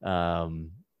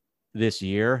this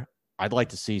year, I'd like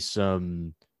to see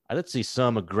some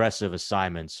aggressive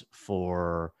assignments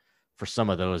for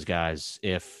some of those guys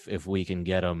if we can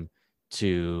get them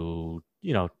to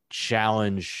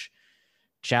challenge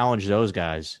those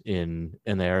guys in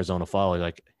the Arizona Fall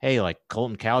League. Hey,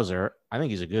 Colton Cowser, I think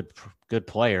he's a good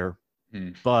player,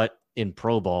 but in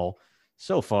pro ball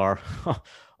so far,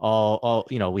 all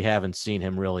we haven't seen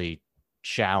him really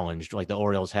challenged. The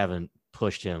Orioles haven't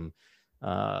pushed him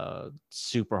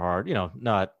super hard.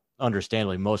 Not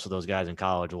understandably, most of those guys in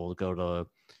college will go to,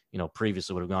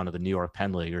 previously would have gone to the New York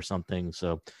Penn League or something.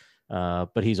 So,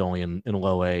 but he's only in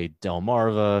low A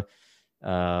Delmarva.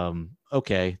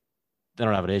 Okay. I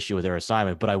don't have an issue with their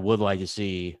assignment, but I would like to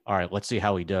see, all right, let's see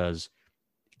how he does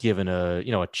given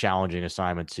a challenging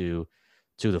assignment to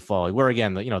the Fall League, where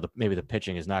again, maybe the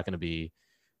pitching is not going to be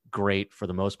great for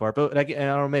the most part, but I don't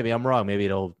know, maybe I'm wrong. Maybe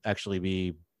it'll actually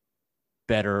be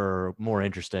better, more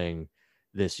interesting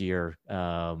this year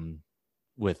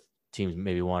with teams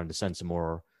maybe wanting to send some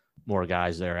more more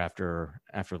guys there after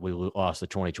we lost the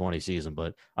 2020 season,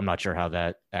 but I'm not sure how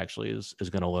that actually is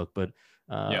going to look. But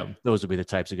those would be the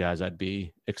types of guys I'd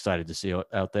be excited to see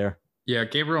out there. Yeah,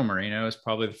 Gabriel Moreno is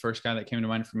probably the first guy that came to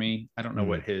mind for me. I don't know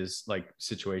what Mm. his like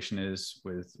situation is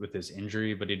with his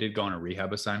injury, but he did go on a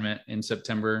rehab assignment in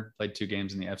September, played 2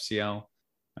 games in the FCL.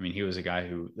 I mean, he was a guy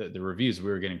who the reviews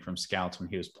we were getting from scouts when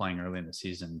he was playing early in the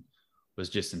season was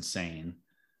just insane.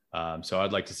 So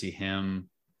I'd like to see him.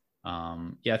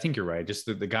 Yeah, I think you're right. Just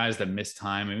the guys that missed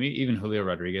time. I mean, even Julio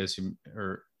Rodriguez,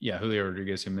 Julio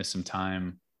Rodriguez, who missed some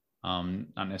time,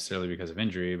 not necessarily because of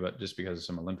injury, but just because of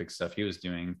some Olympic stuff he was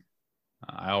doing.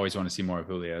 I always want to see more of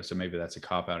Julio, so maybe that's a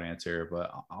cop out answer.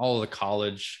 But all the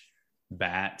college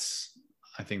bats,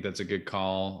 I think that's a good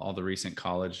call. All the recent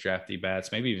college draftee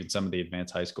bats, maybe even some of the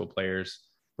advanced high school players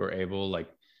who are able, like,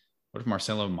 what if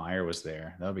Marcelo Meyer was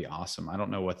there? That would be awesome. I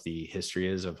don't know what the history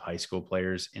is of high school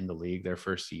players in the league their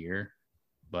first year,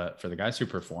 but for the guys who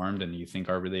performed and you think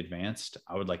are really advanced,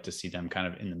 I would like to see them kind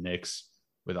of in the mix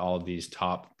with all of these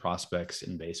top prospects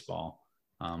in baseball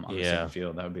on the same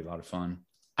field. That would be a lot of fun.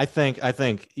 I think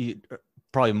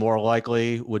probably more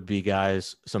likely would be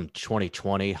guys, some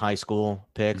 2020 high school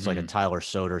picks, like a Tyler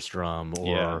Soderstrom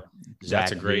or Zach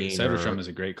that's a great Soderstrom is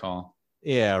a great call.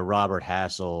 Yeah, Robert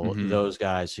Hassel, those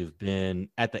guys who've been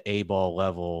at the A-ball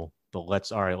level, but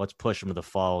let's push them to the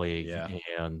fall league. Yeah.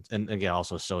 And again,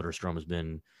 also Soderstrom has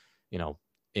been,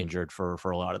 injured for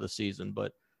a lot of the season,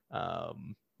 but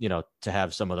to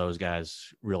have some of those guys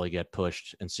really get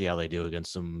pushed and see how they do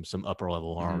against some upper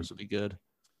level arms would be good.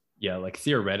 Yeah, like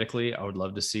theoretically, I would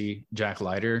love to see Jack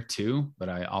Leiter too, but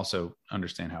I also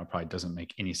understand how it probably doesn't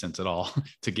make any sense at all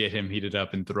to get him heated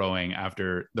up and throwing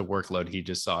after the workload he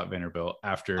just saw at Vanderbilt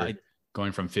after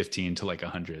going from 15 to like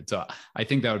 100. So I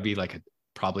think that would be like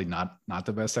probably not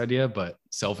the best idea, but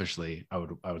selfishly, I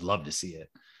would love to see it.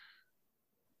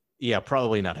 Yeah,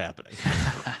 probably not happening.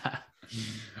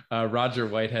 Roger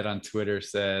Whitehead on Twitter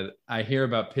said, "I hear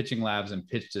about pitching labs and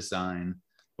pitch design.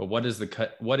 But what is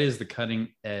the cutting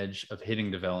edge of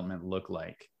hitting development look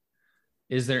like?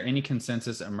 Is there any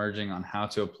consensus emerging on how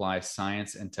to apply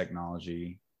science and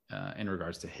technology in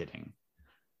regards to hitting?"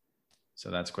 So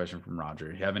that's a question from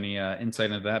Roger. You have any insight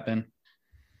into that, Ben?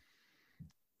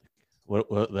 What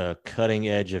the cutting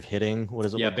edge of hitting? What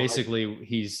is it? Yeah, basically like?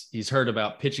 he's heard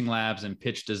about pitching labs and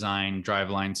pitch design,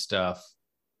 driveline stuff.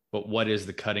 But what is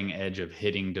the cutting edge of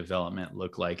hitting development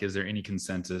look like? Is there any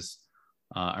consensus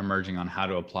emerging on how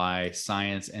to apply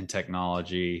science and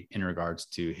technology in regards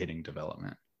to hitting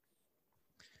development?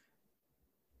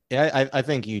 Yeah, I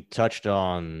think you touched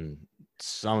on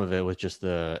some of it with just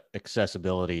the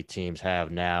accessibility teams have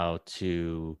now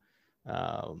to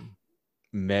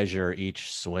measure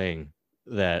each swing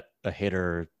that a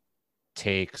hitter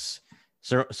takes.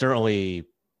 Certainly,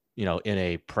 in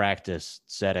a practice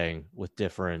setting with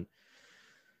different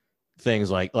things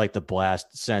like the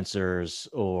blast sensors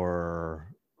or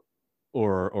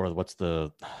what's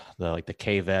the like the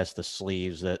K vest, the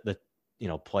sleeves that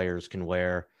players can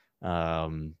wear,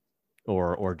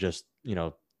 or just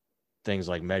things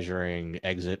like measuring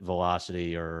exit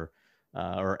velocity or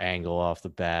angle off the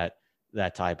bat,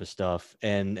 that type of stuff,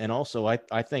 and also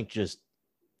I think just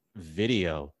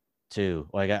video too.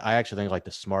 Like I actually think like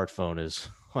the smartphone is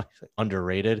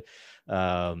underrated,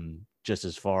 just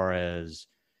as far as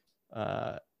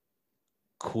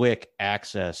quick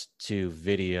access to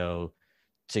video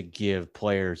to give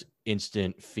players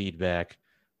instant feedback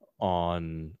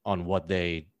on what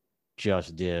they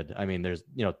just did. I mean, there's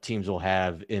teams will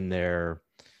have in their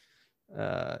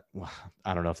I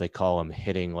don't know if they call them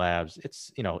hitting labs.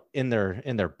 It's in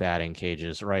their batting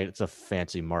cages, right? It's a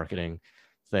fancy marketing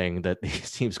thing that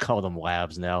these teams call them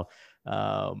labs now.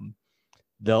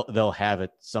 They'll have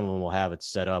it. Some of them will have it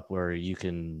set up where you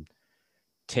can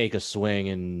take a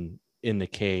swing in the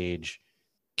cage,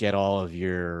 get all of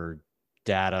your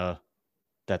data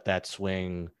that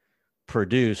swing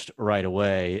produced right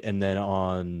away, and then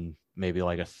on maybe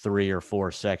like a 3 or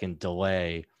 4 second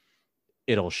delay,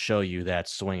 it'll show you that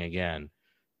swing again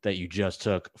that you just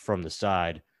took from the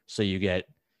side. So you get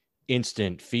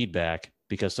instant feedback,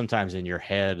 because sometimes in your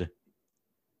head,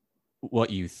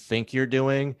 what you think you're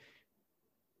doing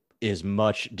is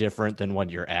much different than what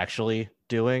you're actually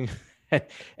doing.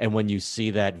 And when you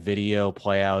see that video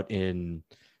play out in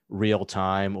real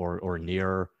time or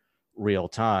near real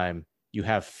time, you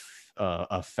have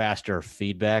a faster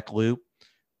feedback loop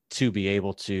to be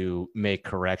able to make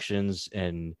corrections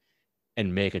and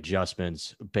make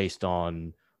adjustments based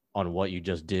on what you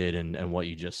just did and what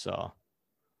you just saw.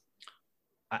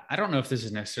 I don't know if this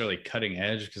is necessarily cutting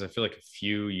edge, because I feel like a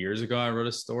few years ago I wrote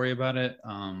a story about it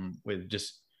with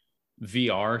just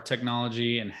VR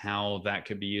technology and how that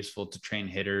could be useful to train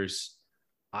hitters.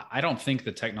 I don't think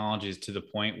the technology is to the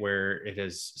point where it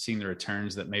has seen the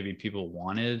returns that maybe people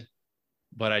wanted,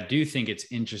 but I do think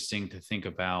it's interesting to think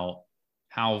about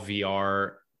how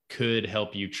VR could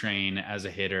help you train as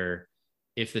a hitter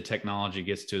if the technology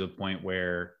gets to the point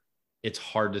where it's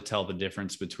hard to tell the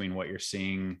difference between what you're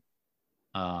seeing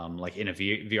like in a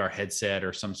VR headset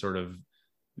or some sort of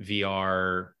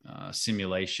VR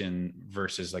simulation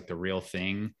versus like the real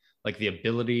thing. Like the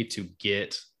ability to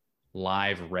get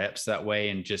live reps that way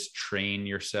and just train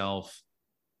yourself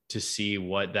to see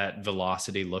what that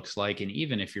velocity looks like. And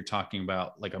even if you're talking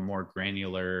about like a more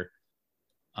granular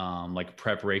like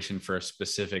preparation for a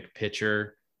specific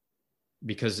pitcher,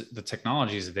 because the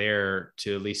technology is there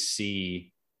to at least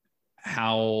see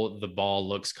how the ball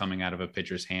looks coming out of a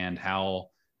pitcher's hand, how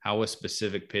a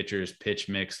specific pitcher's pitch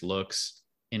mix looks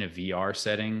in a VR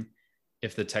setting.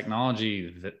 If the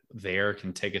technology there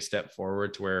can take a step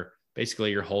forward to where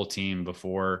basically your whole team,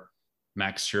 before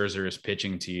Max Scherzer is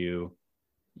pitching to you,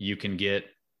 you can get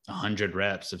 100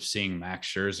 reps of seeing Max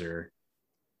Scherzer.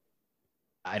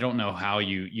 I don't know how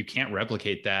you can't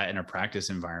replicate that in a practice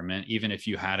environment. Even if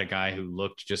you had a guy who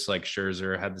looked just like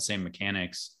Scherzer, had the same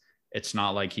mechanics, it's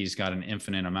not like he's got an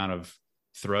infinite amount of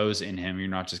throws in him. You're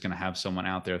not just going to have someone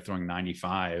out there throwing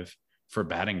 95 for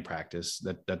batting practice.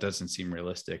 That doesn't seem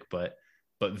realistic. But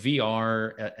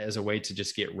VR as a way to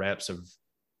just get reps of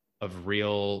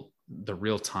the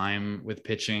real time with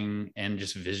pitching and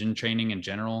just vision training in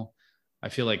general. I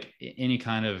feel like any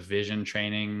kind of vision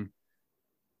training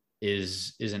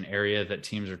is an area that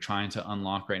teams are trying to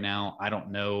unlock right now. I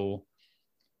don't know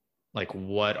like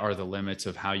what are the limits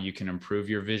of how you can improve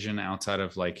your vision outside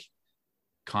of like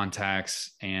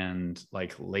contacts and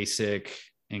like LASIK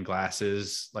and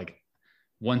glasses. Like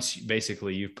once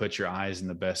basically you've put your eyes in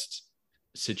the best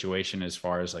situation as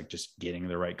far as like just getting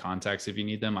the right contacts if you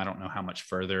need them, I don't know how much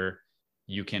further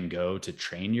you can go to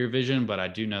train your vision, but I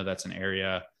do know that's an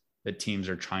area that teams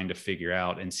are trying to figure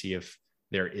out and see if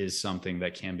there is something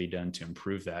that can be done to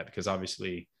improve that, because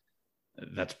obviously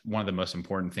that's one of the most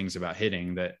important things about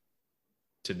hitting, that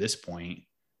to this point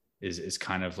is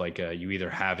kind of like you either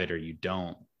have it or you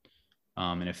don't.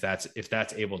 And if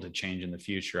that's able to change in the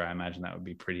future, I imagine that would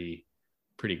be pretty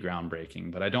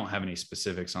groundbreaking, but I don't have any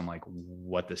specifics on like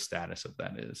what the status of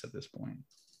that is at this point.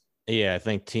 Yeah, I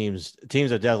think teams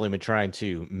have definitely been trying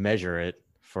to measure it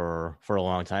for a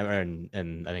long time,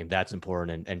 and I think that's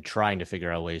important, and trying to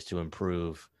figure out ways to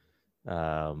improve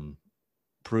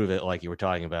prove it, like you were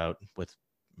talking about, with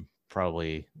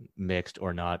probably mixed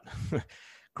or not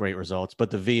great results.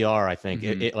 But the VR, I think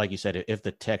it like you said, if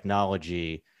the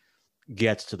technology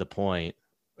gets to the point,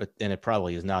 and it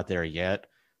probably is not there yet,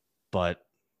 but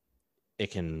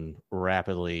it can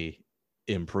rapidly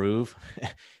improve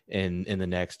in the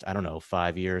next, I don't know,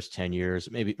 5 years, 10 years,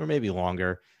 maybe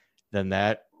longer than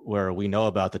that, where we know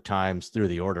about the times through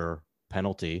the order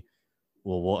penalty.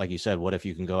 Well, like you said, what if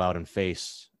you can go out and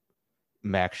face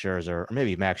Max Scherzer? Or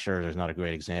maybe Max Scherzer is not a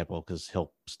great example because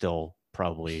he'll still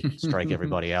probably strike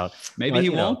everybody out. Maybe he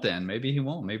won't then. Maybe he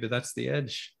won't. Maybe that's the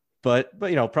edge. But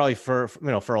probably for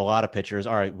a lot of pitchers,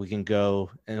 all right, we can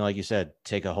go and, like you said,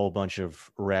 take a whole bunch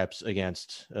of reps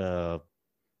against a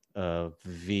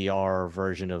VR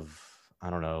version of, I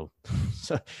don't know,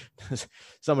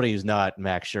 somebody who's not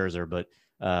Max Scherzer, but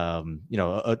Corbin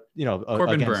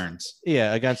against, Burns,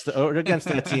 against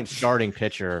that team's starting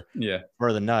pitcher,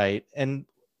 for the night. And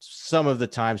some of the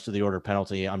times to the order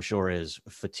penalty, I'm sure, is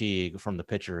fatigue from the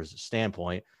pitcher's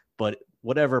standpoint, but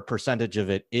whatever percentage of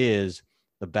it is,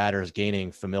 the batter's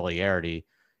gaining familiarity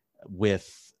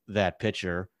with that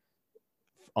pitcher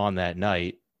on that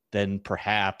night, then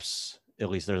perhaps,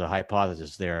 at least there's a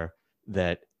hypothesis there,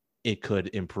 that it could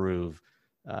improve,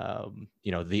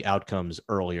 the outcomes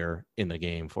earlier in the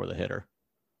game for the hitter.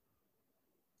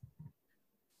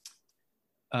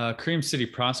 Cream City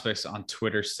Prospects on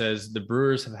Twitter says the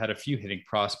Brewers have had a few hitting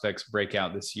prospects break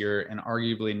out this year, and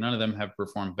arguably none of them have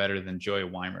performed better than Joey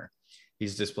Wiemer.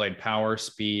 He's displayed power,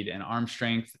 speed, and arm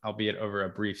strength, albeit over a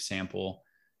brief sample.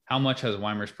 How much has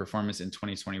Weimer's performance in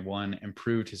 2021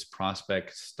 improved his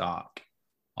prospect stock?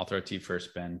 I'll throw it to you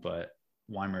first, Ben, but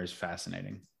Wiemer is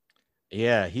fascinating.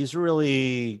 Yeah, he's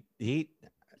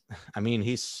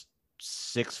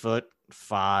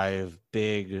 6'5",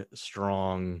 big,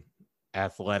 strong,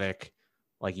 athletic,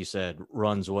 like you said,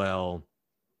 runs well,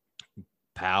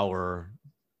 power,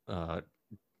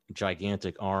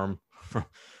 gigantic arm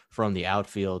from the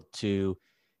outfield too.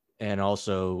 And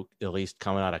also, at least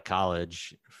coming out of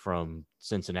college from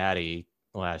Cincinnati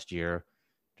last year,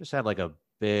 just had like a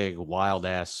big wild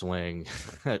ass swing,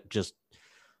 just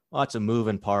lots of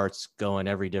moving parts going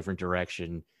every different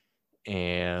direction.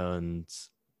 And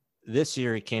this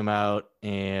year he came out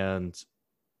and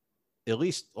at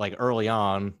least like early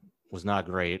on was not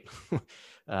great.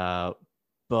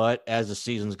 But as the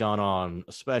season's gone on,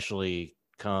 especially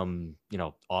come,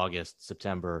 August,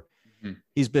 September, Mhm.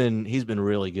 he's been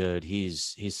really good.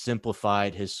 He's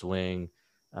simplified his swing.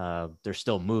 There's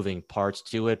still moving parts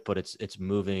to it, but it's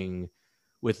moving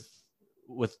with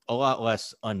a lot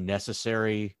less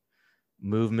unnecessary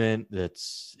movement.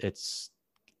 It's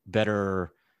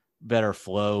better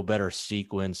flow, better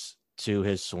sequence to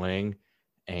his swing,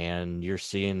 and you're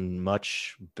seeing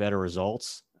much better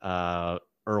results.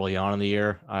 Early on in the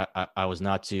year, I was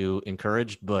not too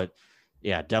encouraged, but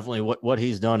yeah, definitely what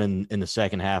he's done in the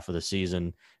second half of the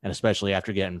season, and especially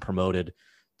after getting promoted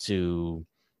to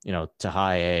to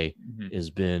high A, Mhm. has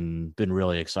been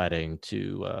really exciting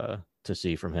to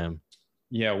see from him.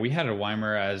 Yeah, we had a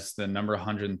Weimer as the number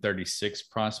 136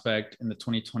 prospect in the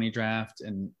 2020 draft,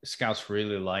 and scouts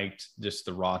really liked just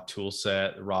the raw tool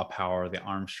set, the raw power, the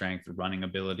arm strength, the running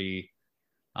ability.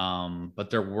 But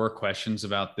there were questions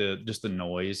about the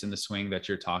noise in the swing that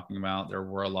you're talking about. There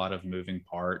were a lot of moving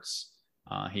parts.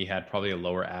 He had probably a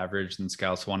lower average than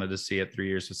scouts wanted to see at 3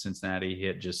 years with Cincinnati. He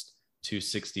hit just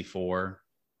 264,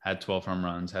 had 12 home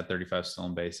runs, had 35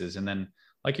 stolen bases, and then,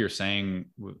 like you're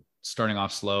saying, starting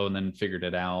off slow and then figured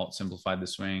it out, simplified the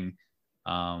swing.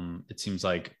 It seems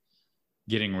like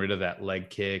getting rid of that leg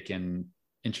kick and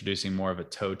introducing more of a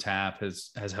toe tap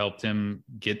has helped him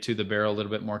get to the barrel a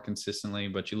little bit more consistently.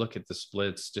 But you look at the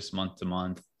splits just month to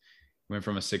month. Went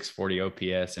from a 640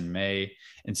 OPS in May,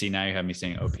 and see, now you have me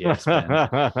saying OPS,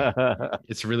 Ben.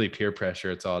 It's really peer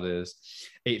pressure. It's all it is.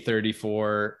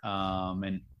 834,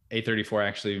 and 834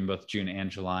 actually in both June and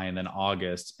July, and then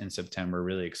August and September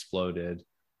really exploded.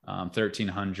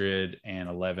 1300 and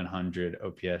 1100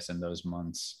 OPS in those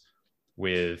months,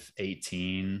 with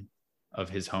 18 of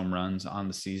his home runs on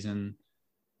the season.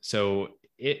 So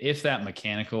if that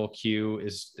mechanical cue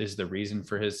is the reason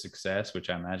for his success, which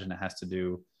I imagine it has to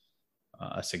do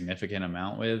a significant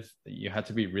amount with, you have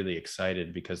to be really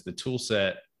excited, because the tool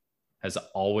set has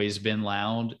always been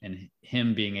loud, and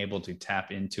him being able to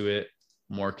tap into it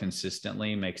more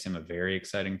consistently makes him a very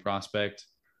exciting prospect.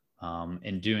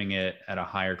 And doing it at a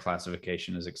higher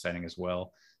classification is exciting as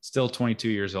well. Still 22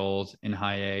 years old in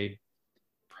high A,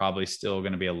 probably still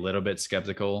going to be a little bit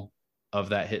skeptical of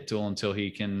that hit tool until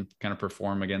he can kind of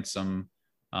perform against some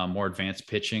more advanced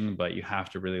pitching, but you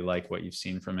have to really like what you've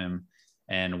seen from him.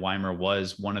 And Weimer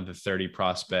was one of the 30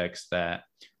 prospects that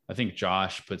I think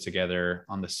Josh put together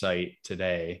on the site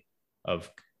today of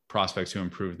prospects who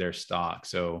improved their stock.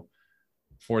 So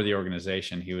for the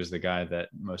organization, he was the guy that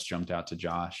most jumped out to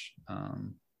Josh.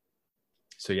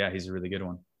 So yeah, he's a really good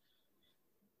one.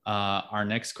 Our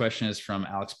next question is from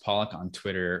Alex Pollock on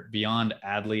Twitter. Beyond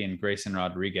Adley and Grayson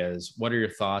Rodriguez, what are your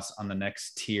thoughts on the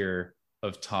next tier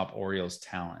of top Orioles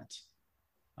talent?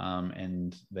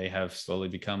 And they have slowly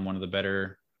become one of the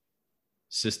better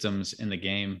systems in the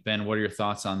game. Ben, what are your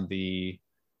thoughts on the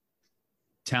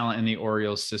talent in the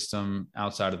Orioles system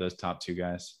outside of those top two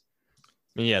guys?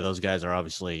 Yeah, those guys are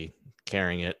obviously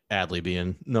carrying it. Adley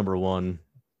being number one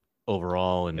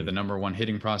overall, and the number one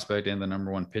hitting prospect and the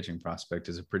number one pitching prospect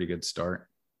is a pretty good start.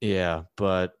 Yeah,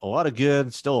 but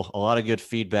still a lot of good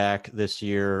feedback this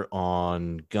year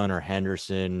on Gunnar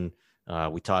Henderson.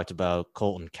 We talked about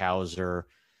Colton Cowser,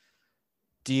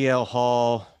 DL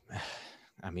Hall.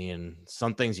 I mean,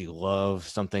 some things you love,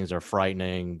 some things are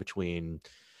frightening between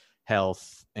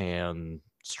health and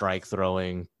strike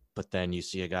throwing. But then you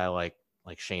see a guy like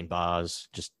Shane Baz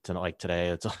just like today.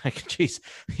 It's like, geez,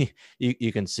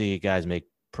 you can see guys make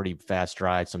pretty fast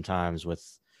strides sometimes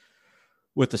with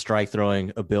the strike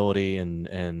throwing ability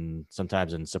and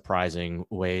sometimes in surprising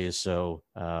ways. So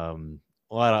a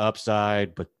lot of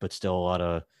upside, but still a lot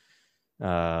of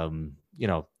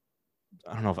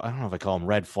I don't know if I call them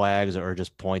red flags or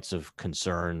just points of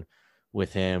concern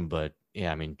with him. But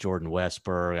yeah, I mean, Jordan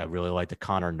Westburg, I really like the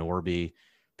Connor Norby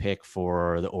pick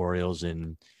for the Orioles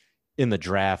in the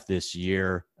draft this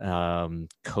year.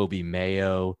 Kobe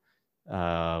Mayo,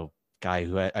 guy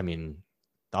who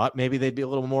thought maybe they'd be a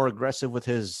little more aggressive with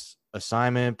his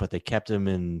assignment, but they kept him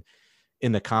in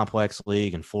the complex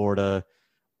league in Florida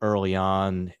early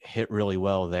on, hit really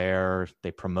well there.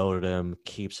 They promoted him,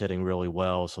 keeps hitting really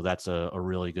well. So that's a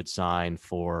really good sign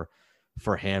for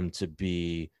him to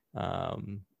be, I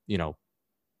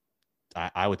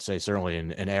would say certainly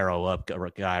an arrow up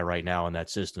guy right now in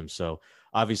that system. So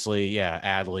obviously,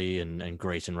 yeah, Adley and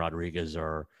Grayson Rodriguez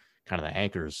are kind of the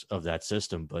anchors of that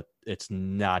system, but it's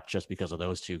not just because of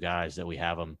those two guys that we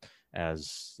have them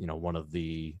as, you know, one of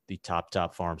the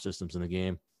top farm systems in the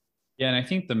game. Yeah, and I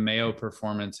think the Mayo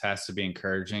performance has to be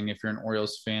encouraging if you're an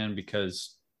Orioles fan,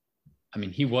 because I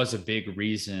mean, he was a big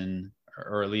reason,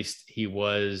 or at least he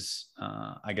was,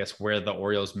 I guess, where the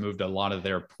Orioles moved a lot of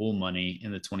their pool money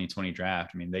in the 2020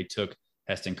 draft. I mean, they took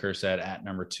Heston Kjerstad at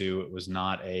number 2. It was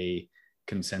not a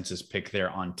consensus pick there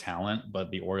on talent, but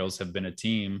the Orioles have been a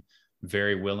team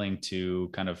very willing to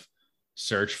kind of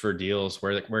search for deals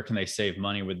where can they save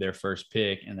money with their first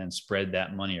pick and then spread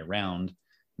that money around.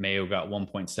 Mayo got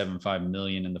 1.75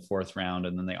 million in the 4th round,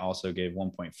 and then they also gave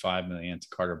 1.5 million to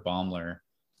Carter Baumler.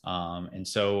 And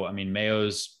so, I mean,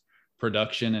 Mayo's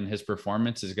production and his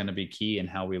performance is going to be key in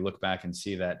how we look back and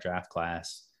see that draft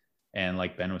class. And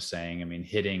like Ben was saying, I mean,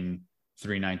 hitting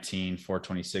 319,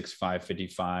 426,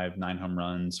 555, 9 home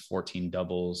runs, 14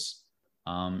 doubles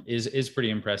is pretty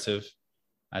impressive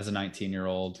as a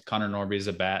 19-year-old. Connor Norby is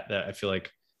a bat that I feel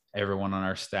like everyone on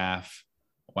our staff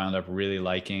wound up really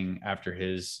liking after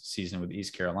his season with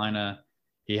East Carolina.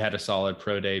 He had a solid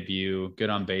pro debut, good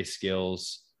on base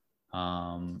skills.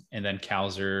 And then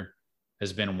Cowser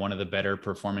has been one of the better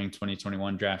performing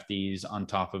 2021 draftees, on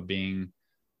top of being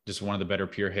just one of the better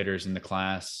pure hitters in the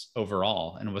class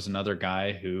overall, and was another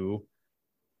guy who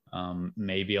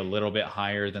maybe a little bit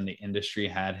higher than the industry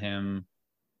had him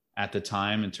at the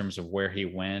time in terms of where he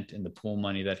went and the pool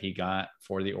money that he got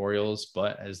for the Orioles,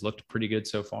 but has looked pretty good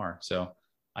so far. So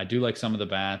I do like some of the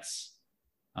bats.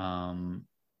 And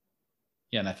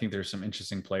I think there's some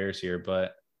interesting players here,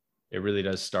 but it really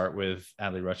does start with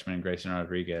Adley Rutschman and Grayson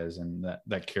Rodriguez, and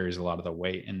that carries a lot of the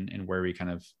weight in where we kind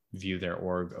of view their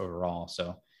org overall.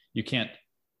 So you can't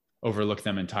overlook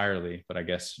them entirely, but I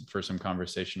guess for some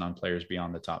conversation on players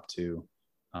beyond the top 2,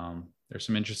 there's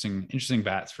some interesting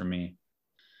bats for me.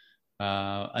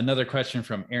 Another question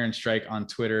from Aaron Strike on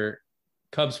Twitter.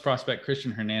 Cubs prospect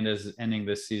Christian Hernandez is ending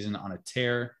this season on a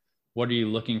tear. What are you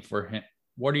looking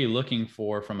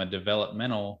for from a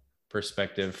developmental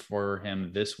perspective for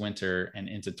him this winter and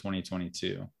into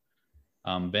 2022?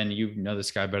 Ben, you know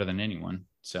this guy better than anyone.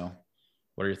 So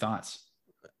what are your thoughts?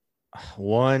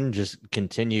 One, just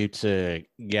continue to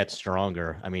get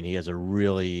stronger. I mean, he has a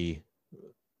really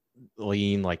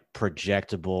lean, like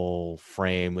projectable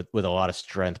frame with a lot of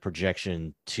strength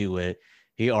projection to it.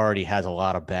 He already has a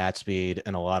lot of bat speed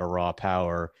and a lot of raw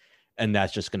power, and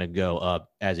that's just going to go up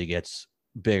as he gets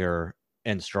bigger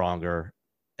and stronger.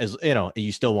 As you know,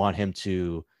 you still want him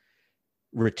to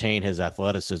retain his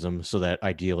athleticism so that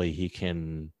ideally he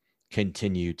can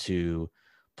continue to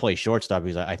play shortstop,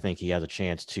 because I think he has a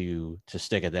chance to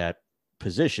stick at that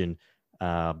position.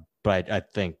 But I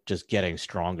think just getting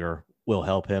stronger will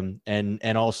help him, and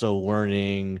also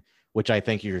learning, which I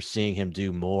think you're seeing him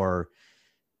do more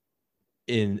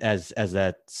in as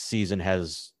that season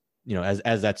has, you know,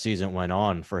 as that season went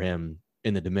on for him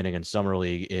in the Dominican Summer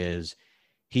League, is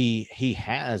he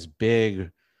has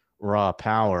big raw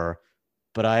power.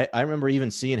 But I remember even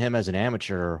seeing him as an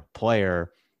amateur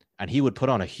player, and he would put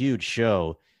on a huge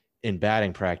show in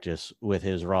batting practice with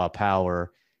his raw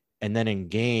power. And then in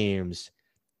games,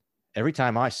 every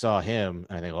time I saw him,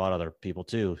 and I think a lot of other people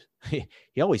too, he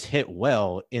always hit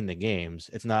well in the games.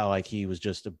 It's not like he was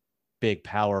just a big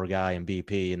power guy in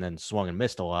BP and then swung and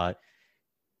missed a lot.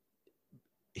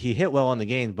 He hit well in the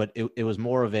game, but it was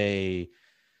more of a,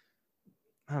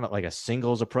 I don't know, like a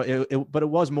singles approach, but it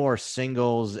was more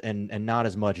singles and not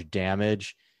as much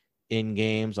damage in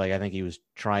games. Like I think he was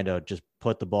trying to just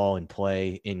put the ball in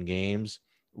play in games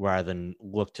rather than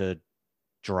look to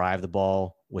drive the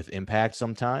ball with impact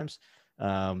sometimes.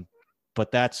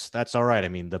 But that's all right. I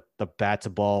mean, the bat to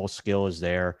ball skill is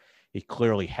there. He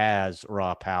clearly has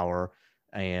raw power,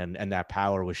 and that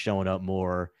power was showing up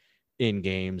more in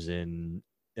games. And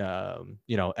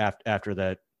after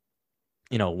that,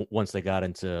 once they got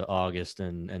into August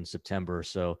and September.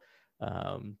 So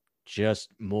just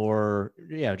more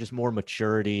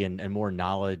maturity and more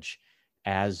knowledge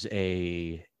as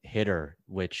a hitter,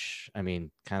 which, I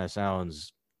mean, kind of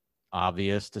sounds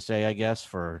obvious to say, I guess,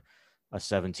 for a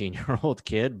 17-year-old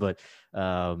kid, but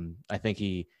I think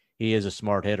he is a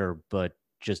smart hitter, but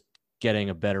just getting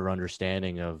a better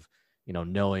understanding of,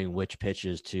 knowing which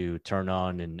pitches to turn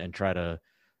on and try to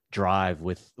drive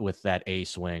with that A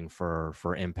swing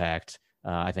for impact.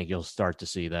 I think you'll start to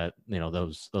see that,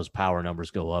 those power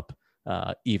numbers go up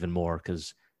even more,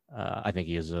 because I think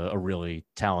he is a really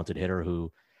talented hitter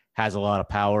who has a lot of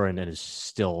power and is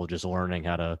still just learning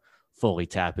how to fully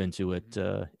tap into it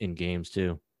in games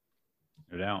too.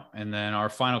 No doubt. And then our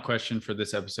final question for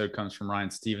this episode comes from Ryan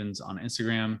Stevens on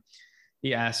Instagram.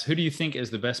 He asks, who do you think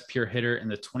is the best pure hitter in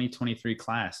the 2023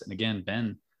 class? And again,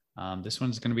 Ben, This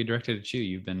one's going to be directed at you.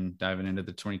 You've been diving into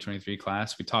the 2023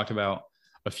 class. We talked about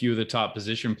a few of the top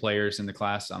position players in the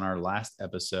class on our last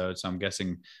episode. So I'm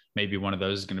guessing maybe one of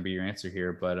those is going to be your answer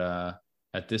here. But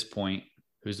at this point,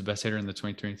 who's the best hitter in the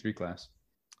 2023 class?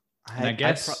 And I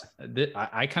guess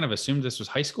I kind of assumed this was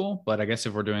high school, but I guess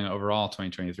if we're doing overall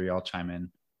 2023, I'll chime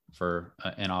in for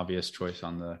an obvious choice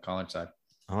on the college side.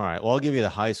 All right. Well, I'll give you the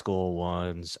high school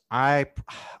ones. I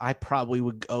probably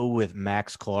would go with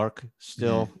Max Clark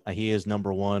still. Mm-hmm. He is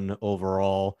number one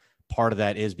overall. Part of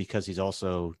that is because he's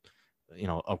also,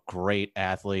 a great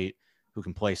athlete who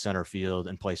can play center field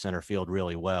and play center field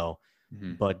really well.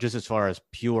 Mm-hmm. But just as far as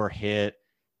pure hit,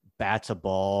 bats a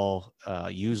ball,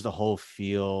 use the whole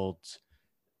field,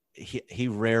 he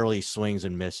rarely swings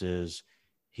and misses.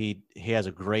 He has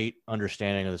a great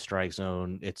understanding of the strike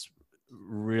zone. It's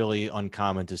really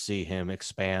uncommon to see him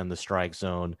expand the strike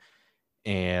zone,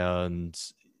 and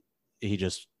he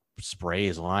just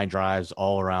sprays line drives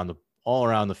all around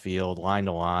the field, line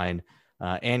to line,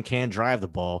 and can drive the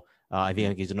ball. I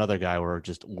think he's another guy where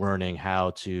just learning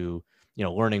how to,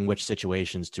 learning which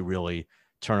situations to really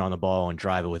turn on the ball and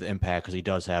drive it with impact, because he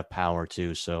does have power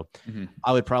too. So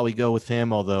I would probably go with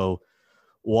him, although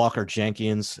Walker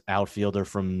Jenkins, outfielder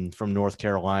from North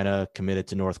Carolina, committed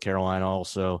to North Carolina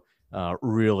also.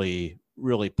 Really,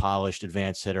 really polished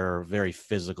advanced hitter, very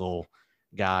physical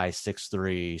guy,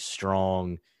 6'3",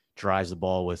 strong, drives the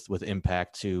ball with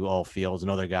impact to all fields.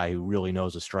 Another guy who really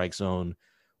knows the strike zone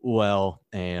well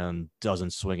and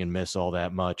doesn't swing and miss all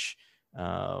that much.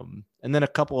 And then a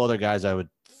couple other guys I would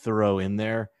throw in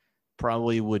there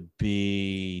probably would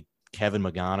be Kevin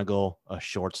McGonigal, a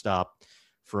shortstop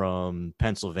from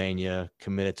Pennsylvania,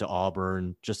 committed to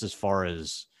Auburn. Just as far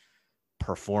as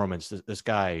performance, this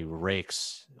guy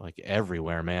rakes like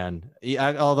everywhere, man.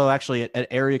 Although actually at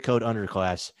area code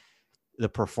underclass, the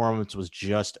performance was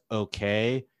just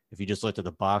okay if you just looked at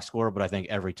the box score, but I think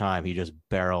every time he just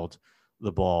barreled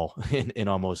the ball in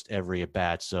almost every at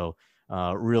bat. So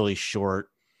really short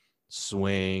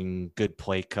swing, good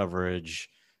plate coverage,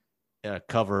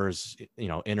 covers,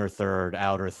 inner third,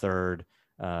 outer third,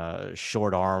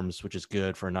 short arms, which is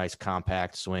good for a nice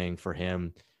compact swing for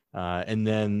him. And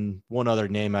then one other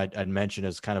name I'd mention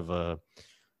is kind of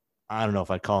I don't know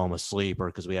if I'd call him a sleeper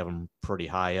because we have him pretty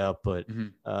high up, but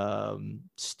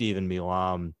Stephen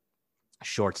Milam,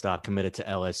 shortstop, committed to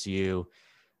LSU.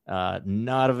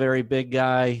 Not a very big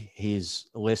guy. He's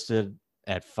listed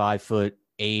at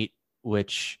 5'8",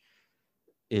 which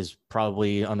is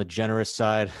probably on the generous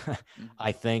side,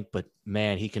 I think. But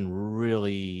man, he can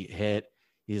really hit.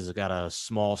 He's got a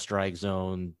small strike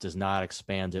zone, does not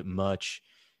expand it much,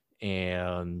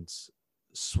 and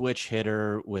switch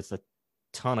hitter with a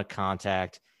ton of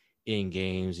contact in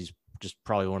games. He's just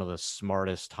probably one of the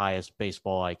smartest, highest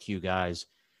baseball IQ guys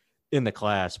in the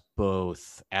class,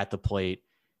 both at the plate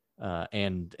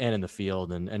and in the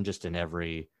field and just in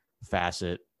every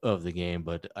facet of the game.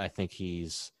 But I think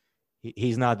he's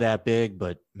not that big,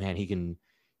 but man, he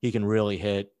can really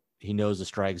hit. He knows the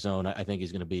strike zone. I think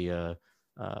he's going to be a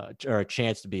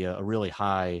chance to be a really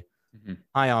high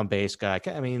on base guy.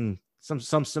 I mean, some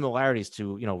similarities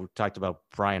to, we talked about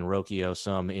Brian Rocchio,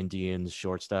 some Indians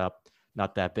shortstop,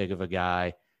 not that big of a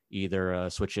guy either. A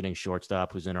switch hitting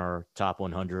shortstop who's in our top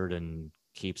 100 and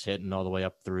keeps hitting all the way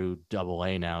up through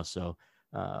AA now. So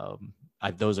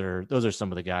those are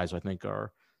some of the guys who I think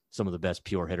are some of the best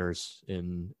pure hitters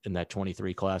in that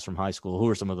 23 class from high school. Who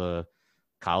are some of the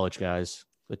college guys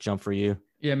that jump for you?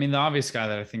 Yeah, I mean, the obvious guy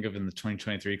that I think of in the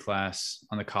 2023 class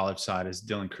on the college side is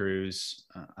Dylan Crews.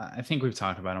 I think we've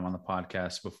talked about him on the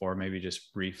podcast before, maybe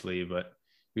just briefly, but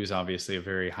he was obviously a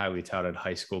very highly touted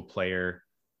high school player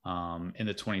in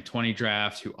the 2020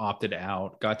 draft who opted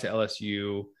out, got to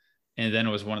LSU, and then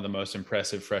was one of the most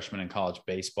impressive freshmen in college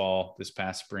baseball this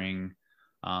past spring.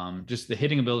 Just the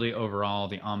hitting ability overall,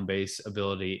 the on-base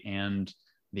ability, and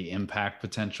the impact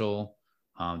potential.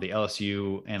 The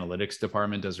LSU analytics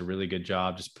department does a really good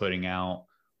job just putting out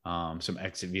some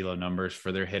exit velo numbers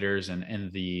for their hitters,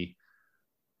 and the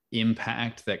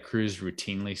impact that Crews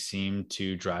routinely seemed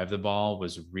to drive the ball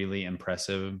was really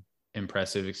impressive,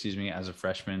 as a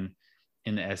freshman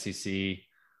in the SEC.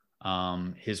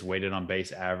 His weighted on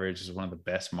base average is one of the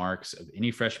best marks of any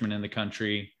freshman in the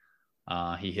country.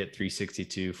 He hit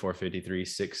 362, 453,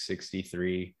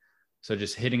 663. So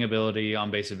just hitting ability,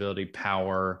 on base ability,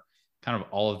 power, kind of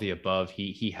all of the above.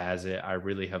 He has it. I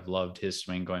really have loved his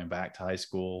swing going back to high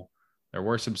school. There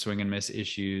were some swing and miss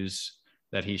issues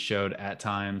that he showed at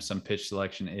times, some pitch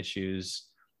selection issues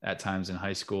at times in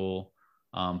high school.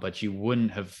 But you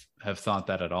wouldn't have thought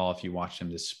that at all if you watched him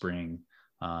this spring.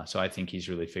 So I think he's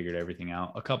really figured everything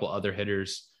out. A couple other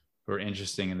hitters who who are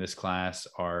interesting in this class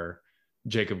are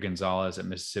Jacob Gonzalez at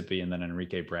Mississippi and then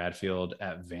Enrique Bradfield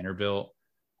at Vanderbilt.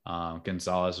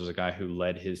 Gonzalez was a guy who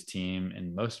led his team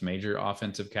in most major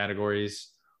offensive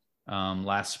categories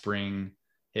last spring,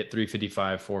 hit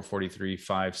 355, 443,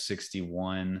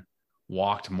 561,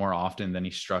 walked more often than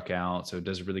he struck out. So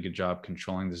does a really good job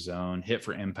controlling the zone, hit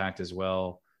for impact as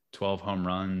well, 12 home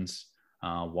runs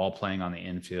while playing on the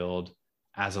infield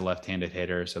as a left-handed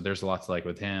hitter. So there's a lot to like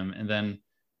with him. And then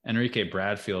Enrique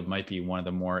Bradfield might be one of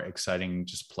the more exciting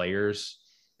just players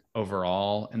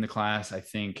overall in the class. I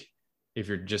think if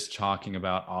you're just talking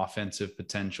about offensive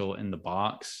potential in the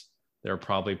box, there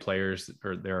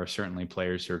are certainly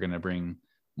players who are going to bring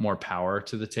more power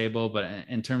to the table. But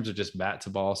in terms of just bat to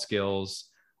ball skills,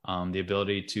 the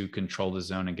ability to control the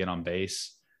zone and get on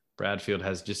base, Bradfield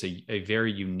has just a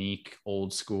very unique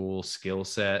old school skill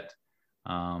set.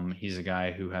 He's a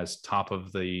guy who has top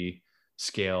of the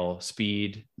scale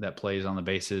speed that plays on the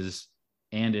bases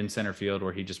and in center field,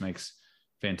 where he just makes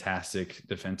fantastic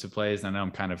defensive plays. And I know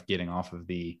I'm kind of getting off of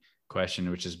the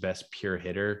question, which is best pure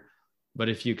hitter, but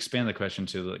if you expand the question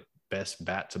to the best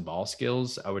bat to ball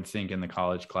skills, I would think in the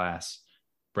college class,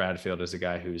 Bradfield is a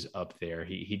guy who's up there.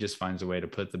 He just finds a way to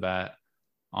put the bat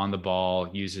on the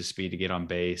ball, use his speed to get on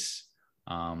base,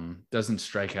 doesn't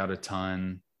strike out a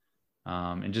ton,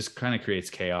 and just kind of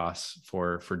creates chaos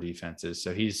for defenses.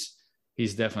 So he's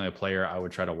definitely a player I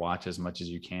would try to watch as much as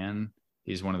you can.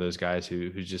 He's one of those guys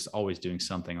who's just always doing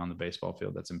something on the baseball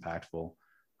field that's impactful.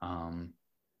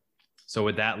 So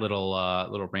with that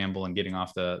little ramble and getting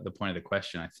off the point of the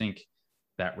question, I think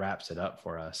that wraps it up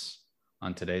for us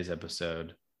on today's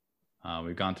episode.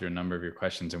 We've gone through a number of your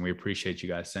questions, and we appreciate you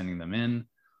guys sending them in.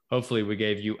 Hopefully we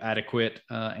gave you adequate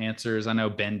answers. I know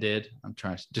Ben did. I'm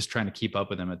trying to keep up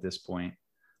with him at this point.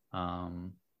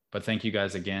 But thank you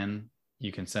guys again.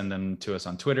 You can send them to us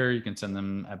on Twitter. You can send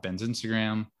them at Ben's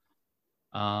Instagram.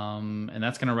 And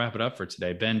that's going to wrap it up for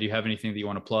today. Ben, do you have anything that you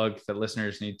want to plug that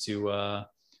listeners need to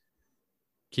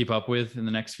keep up with in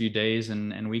the next few days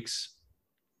and weeks?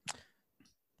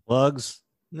 Plugs?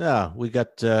 No, we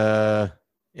got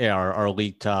our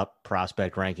league top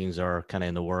prospect rankings are kind of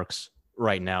in the works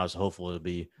right now, so hopefully we'll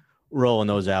be rolling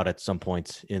those out at some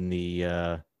point in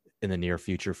the near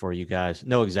future for you guys.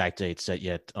 No exact date set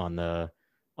yet on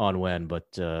when, but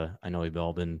I know we've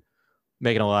all been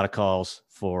making a lot of calls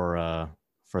for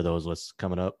those lists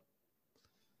coming up.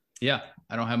 Yeah,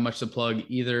 I don't have much to plug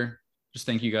either. Just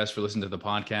thank you guys for listening to the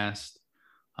podcast.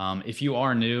 If you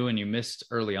are new and you missed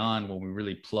early on when we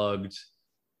really plugged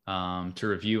to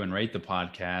review and rate the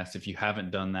podcast, if you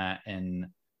haven't done that and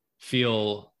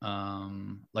feel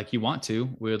like you want to,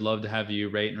 we would love to have you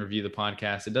rate and review the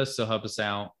podcast. It does still help us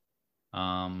out.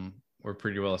 We're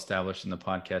pretty well established in the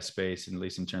podcast space, at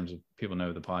least in terms of people know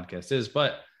who the podcast is,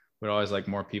 but we'd always like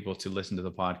more people to listen to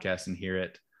the podcast and hear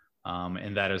it.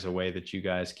 And that is a way that you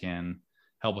guys can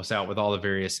help us out with all the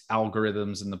various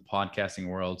algorithms in the podcasting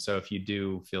world. So if you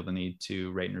do feel the need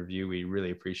to rate and review, we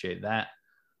really appreciate that.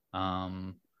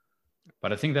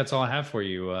 But I think that's all I have for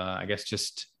you. I guess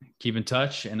just keep in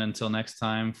touch. And until next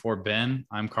time, for Ben,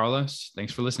 I'm Carlos.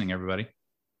 Thanks for listening, everybody.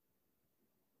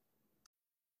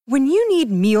 When you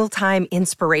need mealtime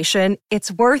inspiration,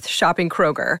 it's worth shopping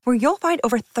Kroger, where you'll find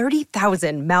over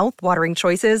 30,000 mouth-watering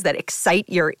choices that excite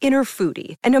your inner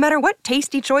foodie. And no matter what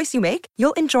tasty choice you make,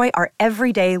 you'll enjoy our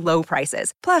everyday low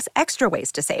prices, plus extra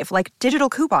ways to save, like digital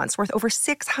coupons worth over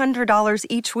 $600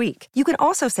 each week. You can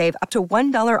also save up to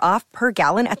 $1 off per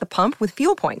gallon at the pump with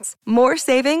fuel points. More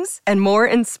savings and more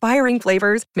inspiring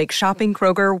flavors make shopping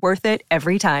Kroger worth it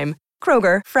every time.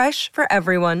 Kroger, fresh for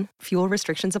everyone. Fuel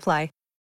restrictions apply.